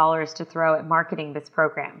ton of dollars to throw at marketing this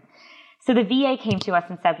program. So the VA came to us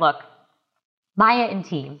and said, look, Maya and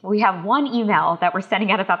team, we have one email that we're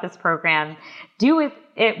sending out about this program. Do with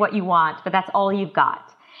it what you want, but that's all you've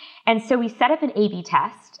got. And so we set up an A/B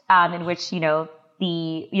test in which,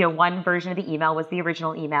 one version of the email was the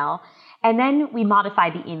original email. And then we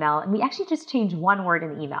modified the email, and we actually just changed one word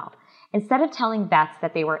in the email. Instead of telling vets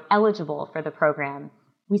that they were eligible for the program,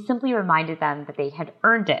 we simply reminded them that they had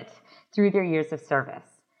earned it through their years of service.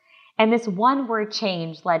 And this one word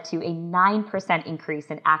change led to a 9% increase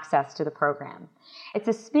in access to the program. It's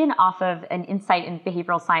a spin off of an insight in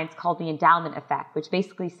behavioral science called the endowment effect, which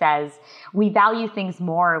basically says we value things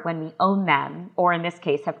more when we own them, or in this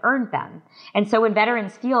case, have earned them. And so when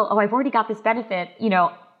veterans feel, oh, I've already got this benefit,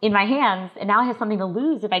 in my hands, and now I have something to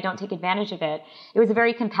lose if I don't take advantage of it, it was a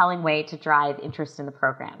very compelling way to drive interest in the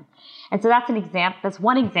program. And so that's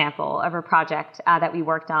one example of a project that we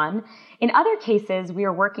worked on. In other cases, we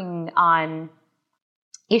were working on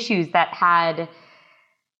issues that had,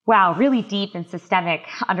 really deep and systemic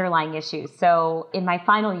underlying issues. So in my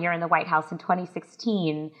final year in the White House in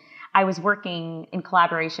 2016, I was working in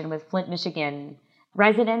collaboration with Flint, Michigan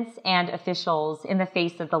residents and officials in the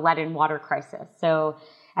face of the lead and water crisis. So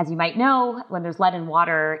as you might know, when there's lead in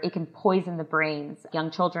water, it can poison the brains of young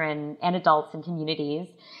children and adults in communities.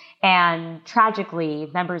 And tragically,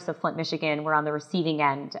 members of Flint, Michigan were on the receiving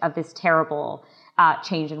end of this terrible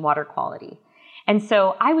change in water quality. And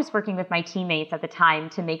so I was working with my teammates at the time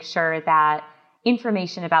to make sure that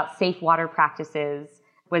information about safe water practices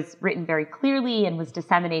was written very clearly and was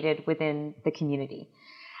disseminated within the community.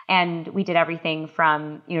 And we did everything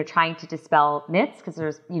from, trying to dispel myths, because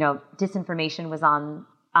there's, disinformation was on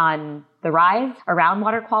the rise around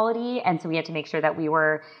water quality. And so we had to make sure that we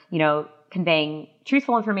were, conveying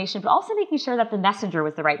truthful information, but also making sure that the messenger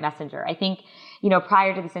was the right messenger. I think,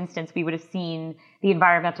 prior to this instance, we would have seen the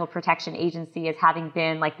Environmental Protection Agency as having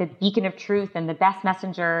been like the beacon of truth and the best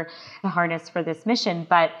messenger to harness for this mission.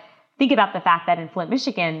 But think about the fact that in Flint,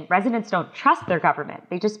 Michigan, residents don't trust their government.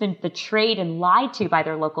 They've just been betrayed and lied to by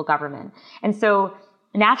their local government. And so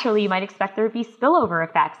naturally, you might expect there would be spillover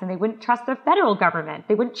effects, and they wouldn't trust their federal government.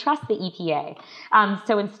 They wouldn't trust the EPA.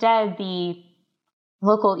 So instead, the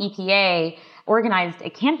local EPA organized a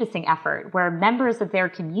canvassing effort where members of their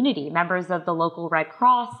community, members of the local Red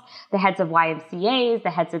Cross, the heads of YMCAs, the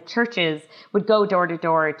heads of churches would go door to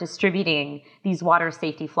door distributing these water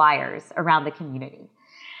safety flyers around the community.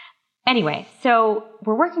 Anyway, so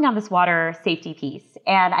we're working on this water safety piece,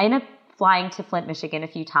 and I ended up flying to Flint, Michigan a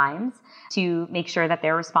few times to make sure that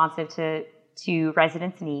they're responsive to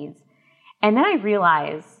residents' needs. And then I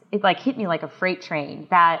realized, it hit me like a freight train,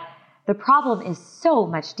 that the problem is so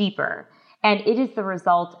much deeper. And it is the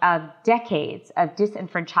result of decades of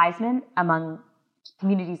disenfranchisement among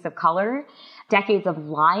communities of color, decades of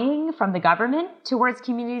lying from the government towards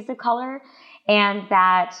communities of color, and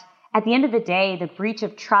that at the end of the day, the breach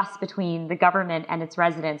of trust between the government and its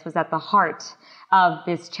residents was at the heart of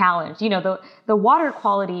this challenge. The water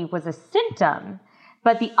quality was a symptom,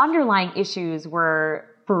 but the underlying issues were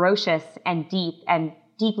ferocious and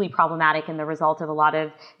deeply problematic and the result of a lot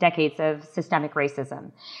of decades of systemic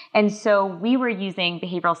racism. And so we were using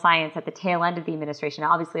behavioral science at the tail end of the administration.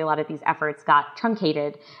 Obviously, a lot of these efforts got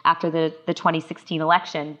truncated after the 2016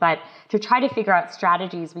 election, but to try to figure out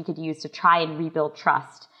strategies we could use to try and rebuild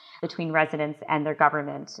trust between residents and their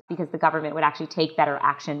government, because the government would actually take better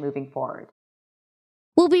action moving forward.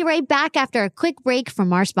 We'll be right back after a quick break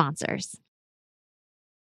from our sponsors.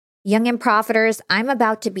 Young and Profiters, I'm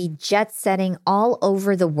about to be jet-setting all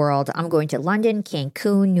over the world. I'm going to London,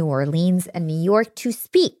 Cancun, New Orleans, and New York to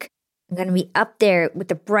speak. I'm going to be up there with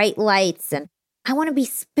the bright lights, and I want to be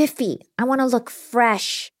spiffy. I want to look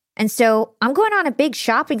fresh. And so I'm going on a big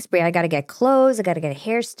shopping spree. I got to get clothes. I got to get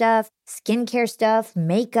hair stuff, skincare stuff,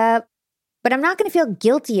 makeup. But I'm not going to feel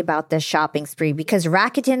guilty about this shopping spree because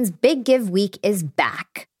Rakuten's Big Give Week is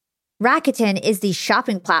back. Rakuten is the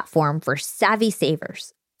shopping platform for savvy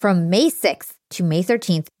savers. From May 6th to May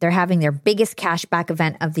 13th, they're having their biggest cashback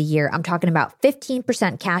event of the year. I'm talking about 15%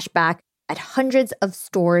 cashback at hundreds of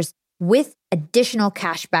stores with additional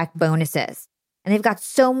cashback bonuses. And they've got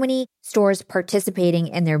so many stores participating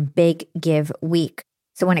in their Big Give Week.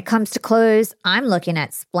 So when it comes to clothes, I'm looking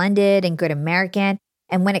at Splendid and Good American.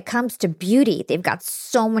 And when it comes to beauty, they've got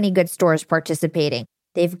so many good stores participating.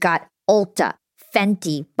 They've got Ulta,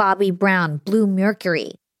 Fenty, Bobbi Brown, Blue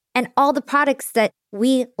Mercury, and all the products that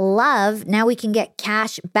we love. Now we can get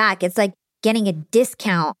cash back. It's like getting a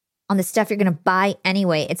discount on the stuff you're going to buy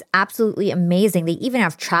anyway. It's absolutely amazing. They even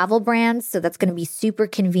have travel brands, so that's going to be super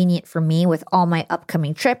convenient for me with all my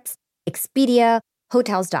upcoming trips. Expedia,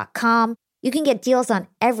 Hotels.com. You can get deals on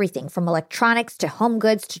everything from electronics to home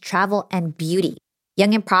goods to travel and beauty.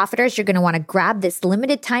 Young and profiters, you're going to want to grab this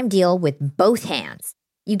limited time deal with both hands.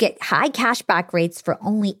 You get high cashback rates for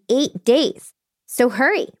only 8 days. So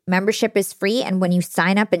hurry. Membership is free, and when you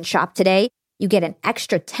sign up and shop today, you get an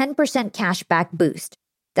extra 10% cashback boost.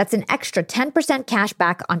 That's an extra 10%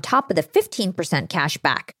 cashback on top of the 15%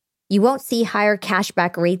 cashback. You won't see higher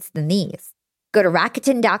cashback rates than these. Go to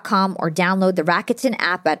Rakuten.com or download the Rakuten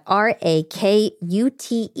app at RAKUTEN.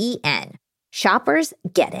 Shoppers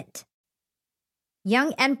get it.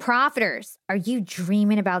 Young and profiters, are you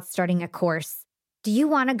dreaming about starting a course? Do you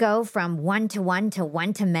want to go from one-to-one to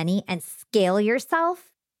one-to-many and scale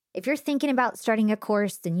yourself? If you're thinking about starting a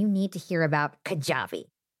course, then you need to hear about Kajabi.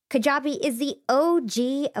 Kajabi is the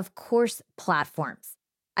OG of course platforms.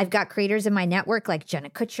 I've got creators in my network like Jenna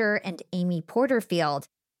Kutcher and Amy Porterfield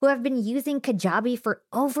who have been using Kajabi for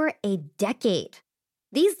over a decade.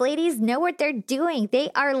 These ladies know what they're doing. They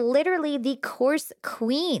are literally the course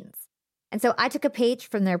queens. And so I took a page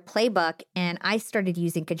from their playbook and I started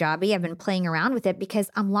using Kajabi. I've been playing around with it because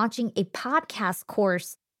I'm launching a podcast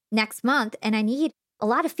course next month and I need a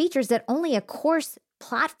lot of features that only a course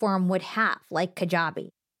platform would have, like Kajabi.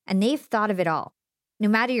 And they've thought of it all. No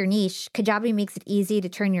matter your niche, Kajabi makes it easy to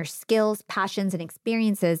turn your skills, passions, and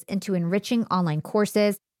experiences into enriching online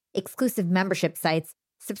courses, exclusive membership sites,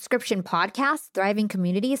 subscription podcasts, thriving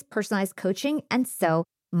communities, personalized coaching, and so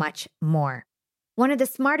much more. One of the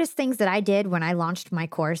smartest things that I did when I launched my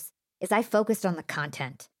course is I focused on the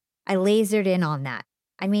content. I lasered in on that.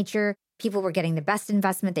 I made sure people were getting the best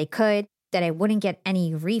investment they could, that I wouldn't get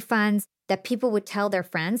any refunds, that people would tell their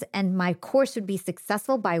friends, and my course would be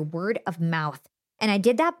successful by word of mouth. And I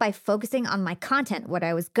did that by focusing on my content, what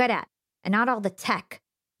I was good at, and not all the tech.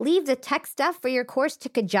 Leave the tech stuff for your course to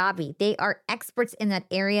Kajabi. They are experts in that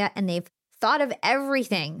area, and they've thought of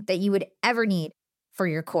everything that you would ever need for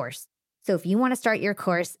your course. So if you want to start your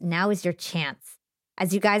course, now is your chance.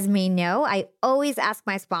 As you guys may know, I always ask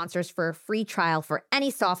my sponsors for a free trial for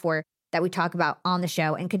any software that we talk about on the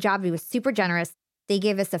show, and Kajabi was super generous. They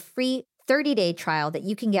gave us a free 30-day trial that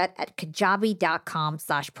you can get at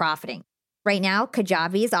kajabi.com/profiting. Right now,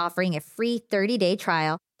 Kajabi is offering a free 30-day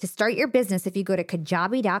trial to start your business if you go to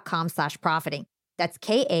kajabi.com/profiting. That's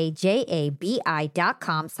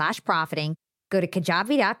KAJABI.com/profiting. Go to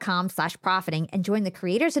kajabi.com/profiting and join the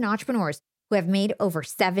creators and entrepreneurs who have made over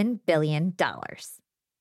 $7 billion.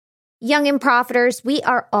 Young and profiters, we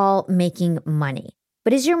are all making money.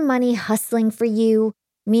 But is your money hustling for you?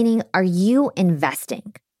 Meaning, are you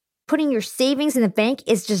investing? Putting your savings in the bank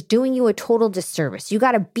is just doing you a total disservice. You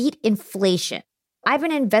got to beat inflation. I've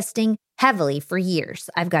been investing heavily for years.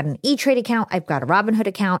 I've got an E-Trade account. I've got a Robinhood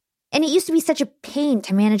account. And it used to be such a pain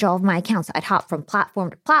to manage all of my accounts. I'd hop from platform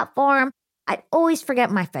to platform. I'd always forget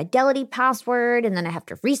my Fidelity password, and then I have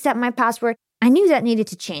to reset my password. I knew that needed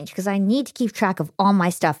to change because I need to keep track of all my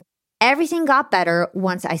stuff. Everything got better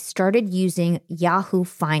once I started using Yahoo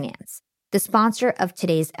Finance, the sponsor of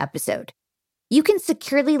today's episode. You can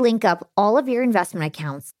securely link up all of your investment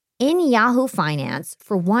accounts in Yahoo Finance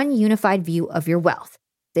for one unified view of your wealth.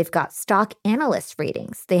 They've got stock analyst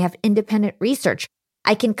ratings. They have independent research.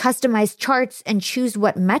 I can customize charts and choose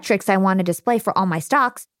what metrics I want to display for all my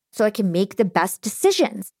stocks so I can make the best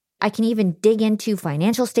decisions. I can even dig into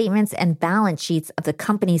financial statements and balance sheets of the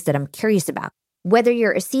companies that I'm curious about. Whether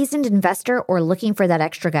you're a seasoned investor or looking for that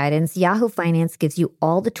extra guidance, Yahoo Finance gives you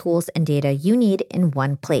all the tools and data you need in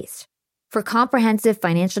one place. For comprehensive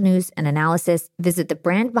financial news and analysis, visit the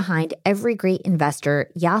brand behind every great investor,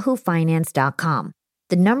 yahoofinance.com,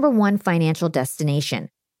 the #1 financial destination,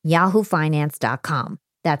 yahoofinance.com.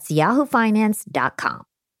 That's yahoofinance.com.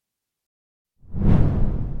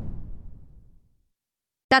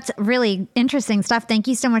 That's really interesting stuff. Thank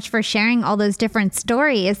you so much for sharing all those different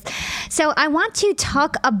stories. So I want to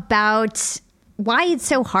talk about why it's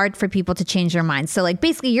so hard for people to change their minds. So like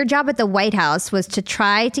basically your job at the White House was to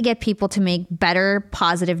try to get people to make better,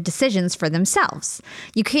 positive decisions for themselves.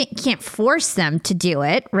 You can't force them to do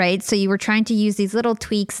it, right? So you were trying to use these little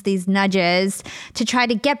tweaks, these nudges to try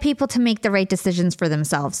to get people to make the right decisions for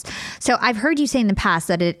themselves. So I've heard you say in the past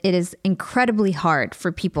that it is incredibly hard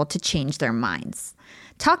for people to change their minds.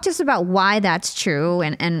 Talk to us about why that's true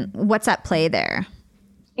and what's at play there.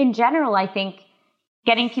 In general, I think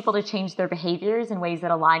getting people to change their behaviors in ways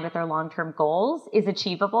that align with their long-term goals is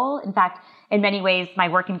achievable. In fact, in many ways, my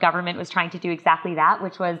work in government was trying to do exactly that,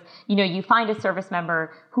 which was, you find a service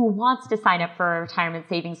member who wants to sign up for a retirement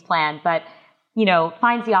savings plan, but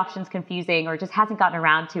finds the options confusing or just hasn't gotten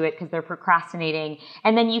around to it because they're procrastinating.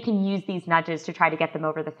 And then you can use these nudges to try to get them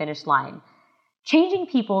over the finish line. Changing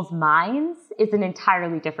people's minds is an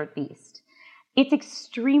entirely different beast. It's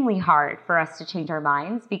extremely hard for us to change our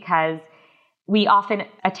minds because we often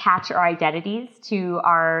attach our identities to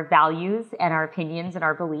our values and our opinions and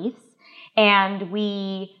our beliefs. And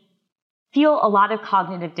we feel a lot of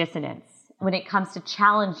cognitive dissonance when it comes to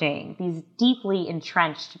challenging these deeply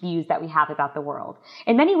entrenched views that we have about the world.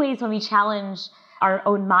 In many ways, when we challenge our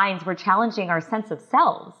own minds, we're challenging our sense of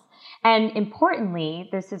selves. And importantly,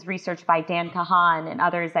 this is research by Dan Kahan and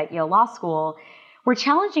others at Yale Law School, we're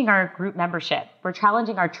challenging our group membership. We're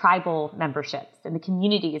challenging our tribal memberships and the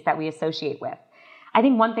communities that we associate with. I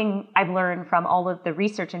think one thing I've learned from all of the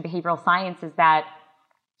research in behavioral science is that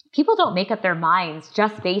people don't make up their minds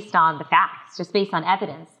just based on the facts, just based on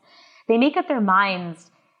evidence. They make up their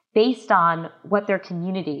minds based on what their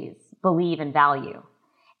communities believe and value.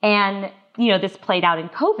 And, this played out in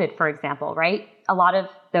COVID, for example, right? A lot of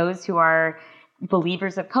those who are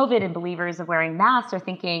believers of COVID and believers of wearing masks are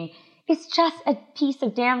thinking, it's just a piece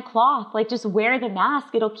of damn cloth. Like, just wear the mask.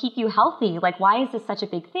 It'll keep you healthy. Like, why is this such a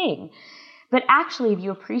big thing? But actually, if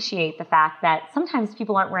you appreciate the fact that sometimes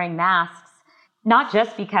people aren't wearing masks, not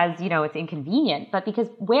just because, it's inconvenient, but because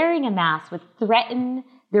wearing a mask would threaten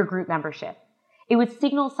their group membership. It would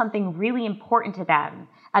signal something really important to them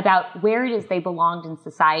about where it is they belonged in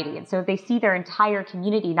society. And so if they see their entire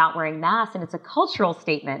community not wearing masks and it's a cultural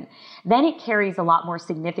statement, then it carries a lot more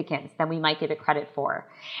significance than we might give it credit for.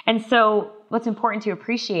 And so what's important to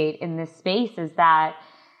appreciate in this space is that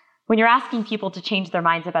when you're asking people to change their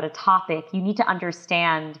minds about a topic, you need to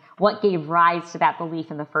understand what gave rise to that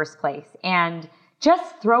belief in the first place. And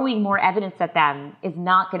just throwing more evidence at them is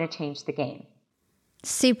not going to change the game.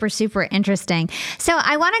 Super, super interesting. So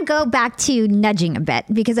I want to go back to nudging a bit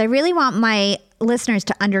because I really want my listeners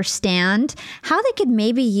to understand how they could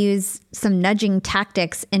maybe use some nudging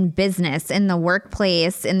tactics in business, in the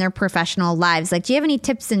workplace, in their professional lives. Like, do you have any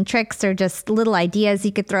tips and tricks or just little ideas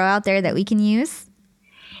you could throw out there that we can use?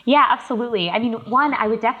 Yeah, absolutely. I mean, one, I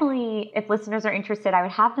would definitely, if listeners are interested, I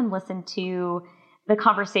would have them listen to the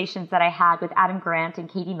conversations that I had with Adam Grant and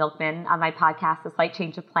Katie Milkman on my podcast, The Slight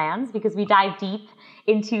Change of Plans, because we dive deep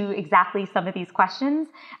into exactly some of these questions,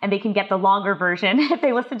 and they can get the longer version if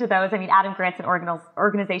they listen to those. I mean, Adam Grant's an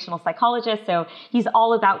organizational psychologist, so he's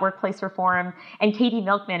all about workplace reform, and Katie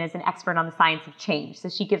Milkman is an expert on the science of change, so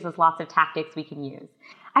she gives us lots of tactics we can use.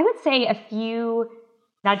 I would say a few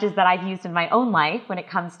nudges that I've used in my own life when it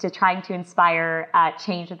comes to trying to inspire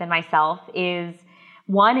change within myself is,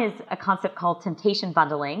 one is a concept called temptation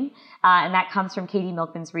bundling, and that comes from Katie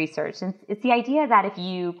Milkman's research. And it's the idea that if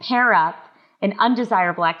you pair up an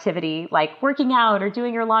undesirable activity like working out or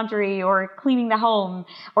doing your laundry or cleaning the home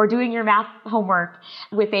or doing your math homework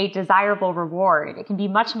with a desirable reward, it can be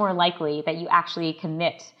much more likely that you actually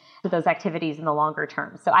commit to those activities in the longer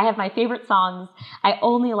term. So I have my favorite songs. I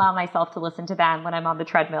only allow myself to listen to them when I'm on the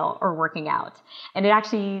treadmill or working out. And it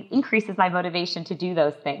actually increases my motivation to do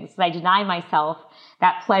those things. So I deny myself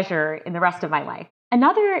that pleasure in the rest of my life.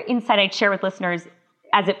 Another insight I'd share with listeners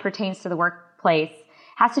as it pertains to the workplace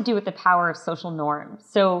has to do with the power of social norms.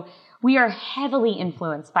 So we are heavily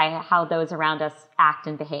influenced by how those around us act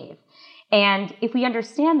and behave. And if we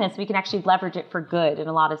understand this, we can actually leverage it for good in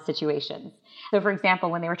a lot of situations. So for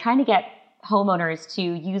example, when they were trying to get homeowners to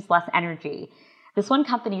use less energy, this one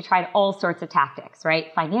company tried all sorts of tactics, right?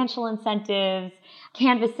 Financial incentives,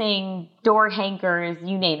 canvassing, door hangers,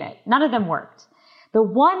 you name it. None of them worked. The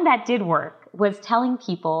one that did work was telling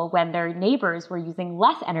people when their neighbors were using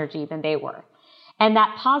less energy than they were. And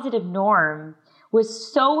that positive norm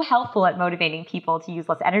was so helpful at motivating people to use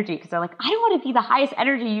less energy because they're like, I don't want to be the highest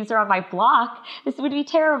energy user on my block. This would be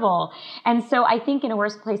terrible. And so I think in a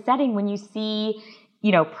workplace setting, when you see,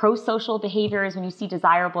 pro-social behaviors, when you see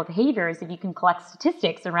desirable behaviors, if you can collect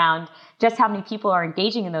statistics around just how many people are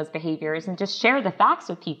engaging in those behaviors and just share the facts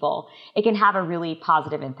with people, it can have a really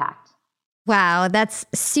positive impact. Wow, that's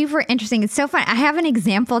super interesting. It's so fun. I have an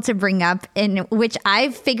example to bring up in which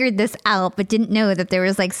I've figured this out, but didn't know that there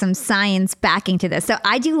was like some science backing to this. So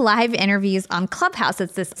I do live interviews on Clubhouse.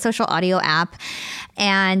 It's this social audio app.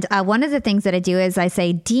 And one of the things that I do is I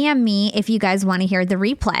say, DM me if you guys want to hear the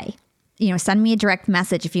replay. Send me a direct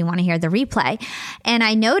message if you want to hear the replay. And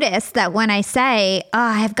I noticed that when I say,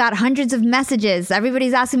 I've got hundreds of messages,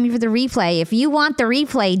 everybody's asking me for the replay. If you want the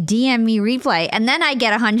replay, DM me replay. And then I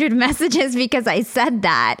get 100 messages because I said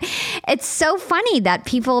that. It's so funny that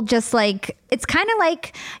people just like it's kind of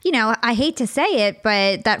like, I hate to say it,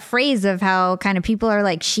 but that phrase of how kind of people are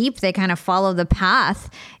like sheep, they kind of follow the path.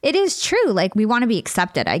 It is true. Like we want to be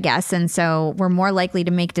accepted, I guess. And so we're more likely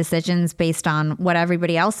to make decisions based on what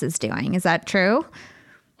everybody else is doing. Is that true?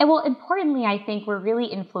 And well, importantly, I think we're really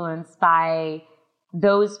influenced by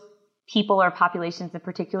those people or populations in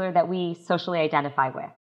particular that we socially identify with.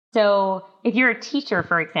 So if you're a teacher,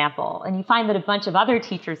 for example, and you find that a bunch of other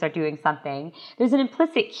teachers are doing something, there's an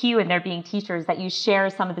implicit cue in there being teachers that you share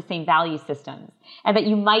some of the same value systems and that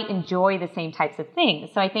you might enjoy the same types of things.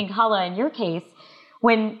 So I think, Hala, in your case,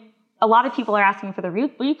 when a lot of people are asking for the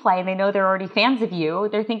replay and they know they're already fans of you,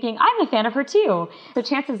 they're thinking, I'm a fan of her too. So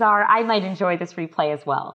chances are I might enjoy this replay as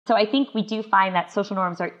well. So I think we do find that social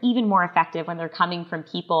norms are even more effective when they're coming from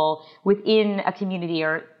people within a community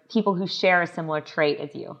or people who share a similar trait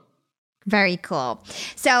as you. Very cool.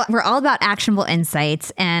 So we're all about actionable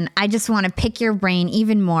insights, and I just want to pick your brain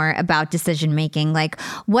even more about decision making. Like,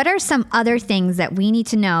 what are some other things that we need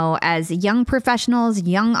to know as young professionals,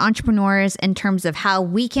 young entrepreneurs, in terms of how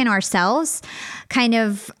we can ourselves kind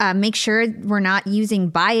of make sure we're not using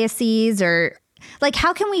biases, or like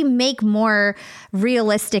how can we make more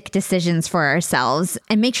realistic decisions for ourselves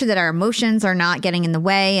and make sure that our emotions are not getting in the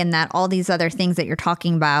way and that all these other things that you're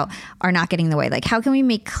talking about are not getting in the way? Like, how can we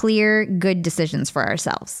make clear, good decisions for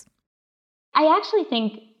ourselves? I actually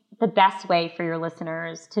think the best way for your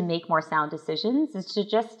listeners to make more sound decisions is to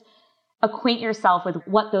just acquaint yourself with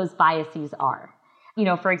what those biases are.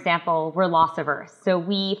 For example, we're loss averse. So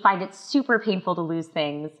we find it super painful to lose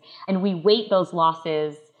things, and we weight those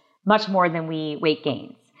losses much more than we weight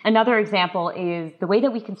gains. Another example is the way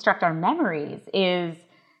that we construct our memories is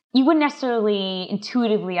you wouldn't necessarily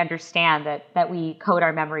intuitively understand that we code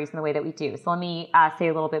our memories in the way that we do. So let me say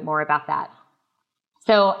a little bit more about that.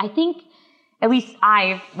 So I think, at least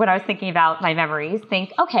when I was thinking about my memories,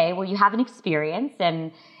 think, okay, well, you have an experience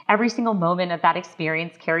and every single moment of that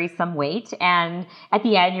experience carries some weight. And at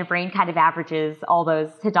the end, your brain kind of averages all those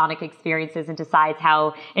hedonic experiences and decides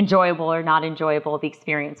how enjoyable or not enjoyable the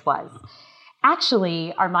experience was.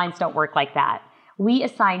 Actually, our minds don't work like that. We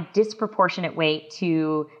assign disproportionate weight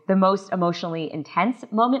to the most emotionally intense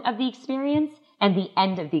moment of the experience and the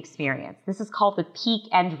end of the experience. This is called the peak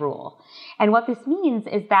end rule. And what this means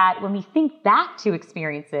is that when we think back to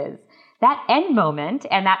experiences, that end moment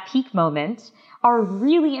and that peak moment are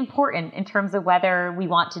really important in terms of whether we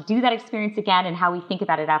want to do that experience again and how we think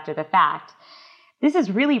about it after the fact. This is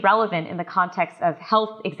really relevant in the context of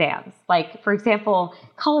health exams. Like, for example,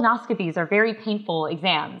 colonoscopies are very painful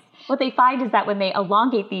exams. What they find is that when they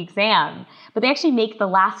elongate the exam, but they actually make the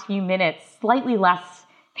last few minutes slightly less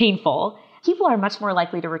painful, people are much more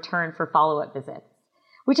likely to return for follow-up visits,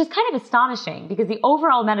 which is kind of astonishing because the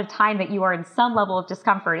overall amount of time that you are in some level of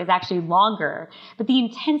discomfort is actually longer, but the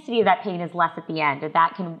intensity of that pain is less at the end, and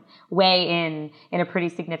that can weigh in a pretty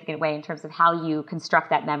significant way in terms of how you construct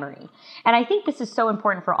that memory. And I think this is so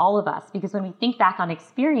important for all of us because when we think back on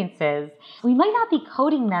experiences, we might not be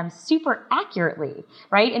coding them super accurately,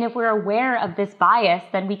 right? And if we're aware of this bias,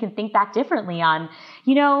 then we can think back differently on,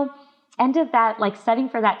 end of that, like studying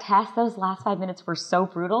for that test, those last 5 minutes were so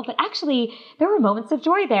brutal, but actually there were moments of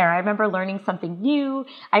joy there. I remember learning something new.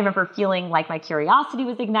 I remember feeling like my curiosity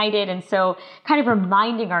was ignited. And so kind of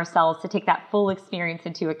reminding ourselves to take that full experience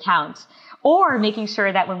into account, or making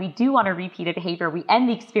sure that when we do want to repeat a behavior, we end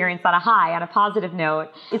the experience on a high, on a positive note.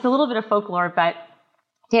 It's a little bit of folklore, but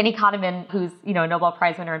Danny Kahneman, who's, a Nobel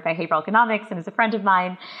Prize winner in behavioral economics and is a friend of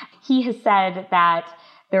mine, he has said that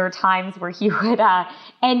there are times where he would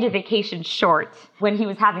end a vacation short when he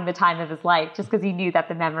was having the time of his life, just because he knew that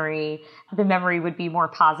the memory would be more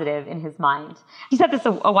positive in his mind. He said this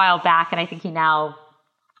a while back, and I think he now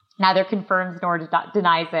neither confirms nor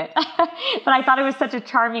denies it. But I thought it was such a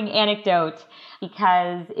charming anecdote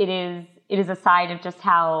because it is a sign of just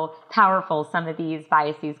how powerful some of these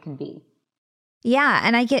biases can be. Yeah,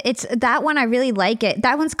 and it's that one. I really like it.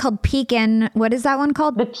 That one's called peak end. What is that one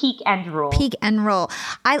called? The peak end rule. Peak end rule.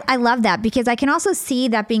 I love that because I can also see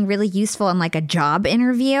that being really useful in like a job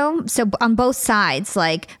interview. So on both sides,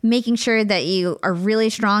 like making sure that you are really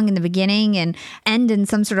strong in the beginning and end in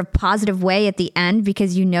some sort of positive way at the end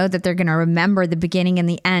because you know that they're going to remember the beginning and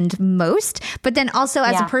the end most. But then also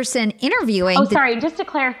as a person interviewing. Oh, sorry. Just to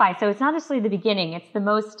clarify. So it's not necessarily the beginning. It's the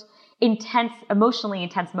most emotionally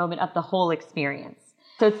intense moment of the whole experience.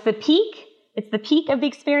 So it's the peak of the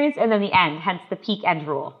experience and then the end, hence the peak end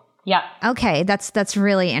rule. Yeah. Okay, that's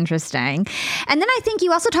really interesting. And then I think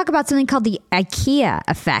you also talk about something called the IKEA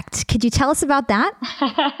effect. Could you tell us about that?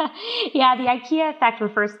 Yeah, the IKEA effect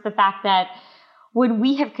refers to the fact that when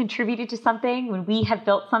we have contributed to something, when we have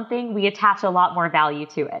built something, we attach a lot more value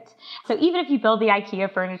to it. So even if you build the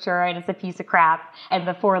IKEA furniture and it's a piece of crap and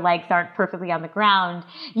the four legs aren't perfectly on the ground,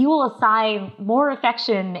 you will assign more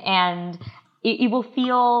affection and it will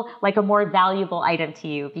feel like a more valuable item to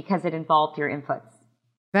you because it involved your inputs.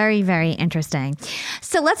 Very, very interesting.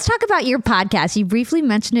 So let's talk about your podcast. You briefly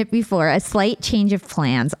mentioned it before, A Slight Change of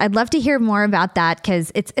Plans. I'd love to hear more about that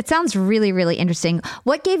because it sounds really, really interesting.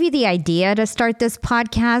 What gave you the idea to start this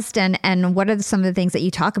podcast and what are some of the things that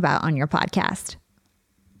you talk about on your podcast?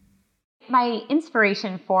 My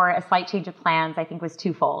inspiration for A Slight Change of Plans, I think, was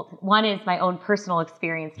twofold. One is my own personal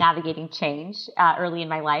experience navigating change early in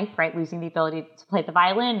my life, right? Losing the ability to play the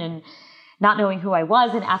violin and not knowing who I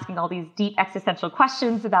was and asking all these deep existential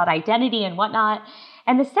questions about identity and whatnot.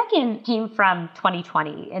 And the second came from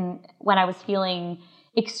 2020, and when I was feeling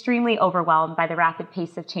extremely overwhelmed by the rapid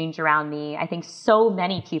pace of change around me. I think so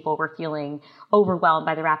many people were feeling overwhelmed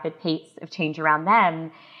by the rapid pace of change around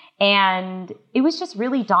them. And it was just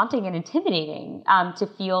really daunting and intimidating to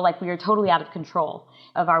feel like we were totally out of control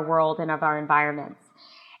of our world and of our environments.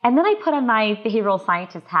 And then I put on my behavioral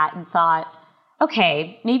scientist hat and thought,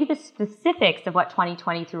 okay, maybe the specifics of what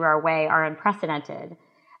 2020 threw our way are unprecedented,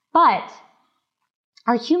 but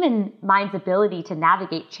our human mind's ability to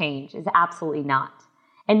navigate change is absolutely not.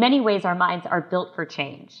 In many ways, our minds are built for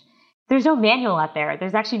change. There's no manual out there.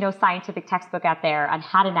 There's actually no scientific textbook out there on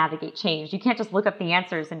how to navigate change. You can't just look up the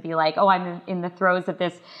answers and be like, oh, I'm in the throes of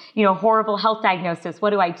this, horrible health diagnosis. What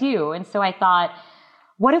do I do? And so I thought,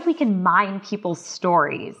 what if we can mine people's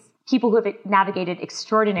stories? People who have navigated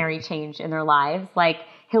extraordinary change in their lives, like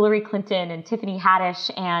Hillary Clinton and Tiffany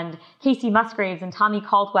Haddish and Casey Musgraves and Tommy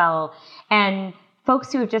Caldwell, and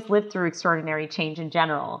folks who have just lived through extraordinary change in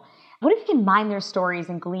general. What if we can mine their stories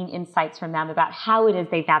and glean insights from them about how it is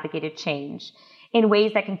they've navigated change in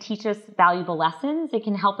ways that can teach us valuable lessons? It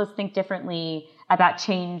can help us think differently about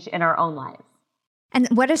change in our own lives. And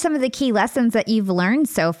what are some of the key lessons that you've learned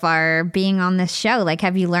so far being on this show? Like,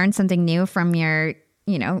 have you learned something new from your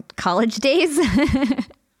college days?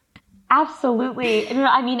 Absolutely.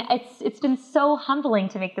 I mean, it's been so humbling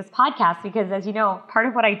to make this podcast because, as you know, part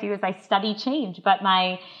of what I do is I study change, but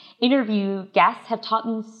my interview guests have taught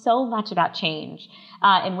me so much about change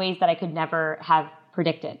in ways that I could never have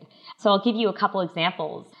predicted. So I'll give you a couple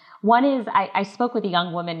examples. One is I spoke with a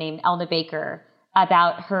young woman named Elna Baker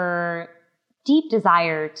about her deep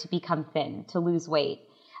desire to become thin, to lose weight.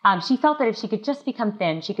 She felt that if she could just become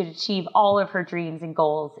thin, she could achieve all of her dreams and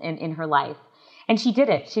goals in her life. And she did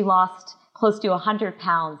it. She lost close to 100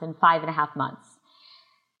 pounds in 5.5 months.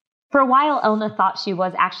 For a while, Elna thought she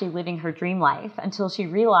was actually living her dream life until she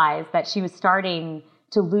realized that she was starting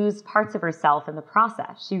to lose parts of herself in the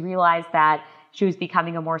process. She realized that she was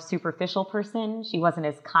becoming a more superficial person. She wasn't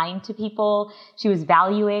as kind to people. She was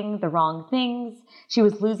valuing the wrong things. She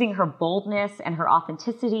was losing her boldness and her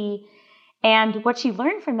authenticity. And what she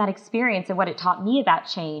learned from that experience and what it taught me about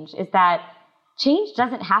change is that change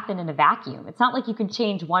doesn't happen in a vacuum. It's not like you can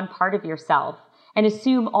change one part of yourself and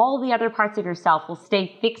assume all the other parts of yourself will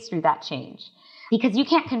stay fixed through that change. Because you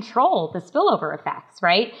can't control the spillover effects,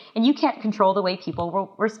 right? And you can't control the way people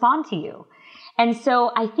will respond to you. And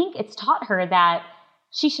so I think it's taught her that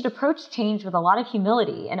she should approach change with a lot of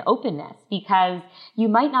humility and openness because you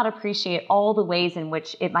might not appreciate all the ways in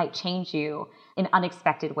which it might change you in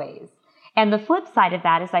unexpected ways. And the flip side of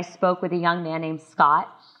that is I spoke with a young man named Scott.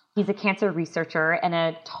 He's a cancer researcher and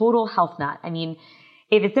a total health nut. I mean,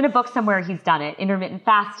 if it's in a book somewhere, he's done it. Intermittent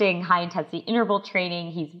fasting, high intensity interval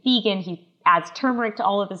training. He's vegan. He adds turmeric to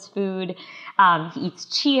all of his food. He eats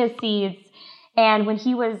chia seeds. And when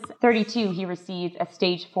he was 32, he received a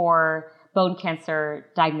stage 4 bone cancer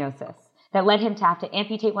diagnosis that led him to have to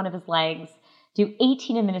amputate one of his legs, do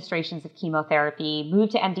 18 administrations of chemotherapy,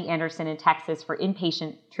 move to MD Anderson in Texas for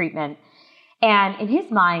inpatient treatment. And in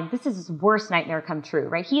his mind, this is his worst nightmare come true,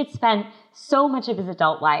 right? He had spent so much of his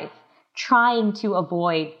adult life trying to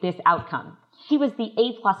avoid this outcome. He was the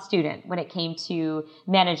A+ student when it came to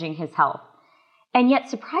managing his health. And yet,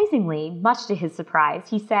 surprisingly, much to his surprise,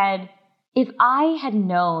 he said, if I had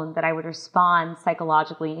known that I would respond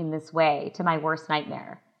psychologically in this way to my worst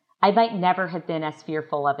nightmare, I might never have been as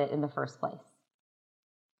fearful of it in the first place.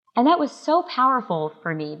 And that was so powerful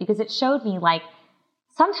for me because it showed me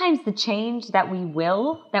sometimes the change that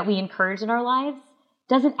we encourage in our lives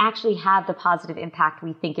doesn't actually have the positive impact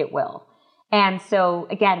we think it will. And so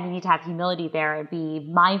again, we need to have humility there and be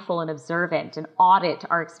mindful and observant and audit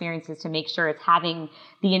our experiences to make sure it's having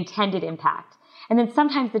the intended impact. And then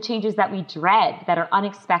sometimes the changes that we dread, that are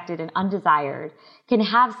unexpected and undesired, can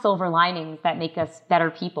have silver linings that make us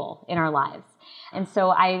better people in our lives. And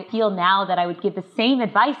so I feel now that I would give the same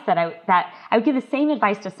advice that I would give the same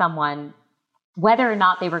advice to someone, whether or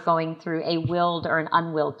not they were going through a willed or an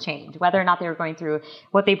unwilled change, whether or not they were going through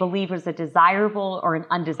what they believed was a desirable or an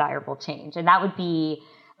undesirable change. And that would be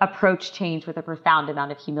approach change with a profound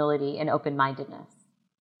amount of humility and open-mindedness.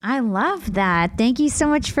 I love that. Thank you so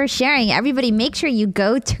much for sharing. Everybody, make sure you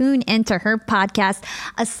go tune into her podcast,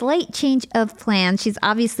 A Slight Change of Plans. She's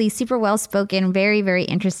obviously super well-spoken, very, very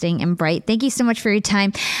interesting and bright. Thank you so much for your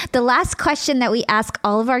time. The last question that we ask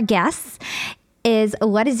all of our guests is,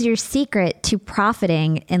 what is your secret to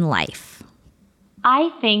profiting in life? I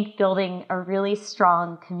think building a really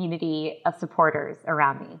strong community of supporters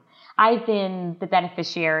around me. I've been the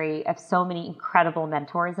beneficiary of so many incredible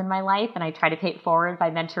mentors in my life, and I try to pay it forward by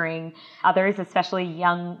mentoring others, especially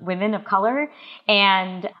young women of color.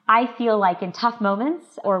 And I feel like in tough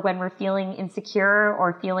moments, or when we're feeling insecure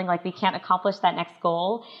or feeling like we can't accomplish that next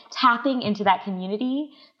goal, tapping into that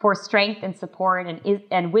community for strength and support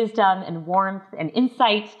and wisdom and warmth and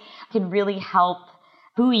insight can really help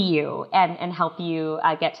buoy you and help you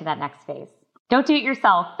get to that next phase. Don't do it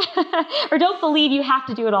yourself, or don't believe you have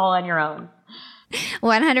to do it all on your own.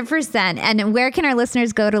 100%. And where can our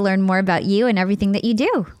listeners go to learn more about you and everything that you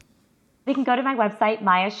do? They can go to my website,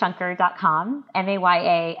 mayashankar.com,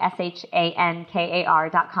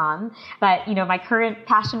 MAYASHANKAR.com. But, my current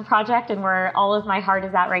passion project and where all of my heart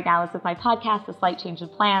is at right now is with my podcast, A Slight Change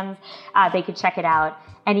of Plans. They can check it out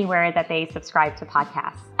anywhere that they subscribe to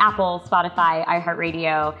podcasts, Apple, Spotify,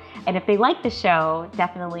 iHeartRadio. And if they like the show,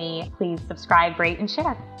 definitely please subscribe, rate, and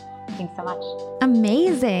share. Thanks so much.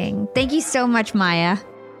 Amazing. Thank you so much, Maya.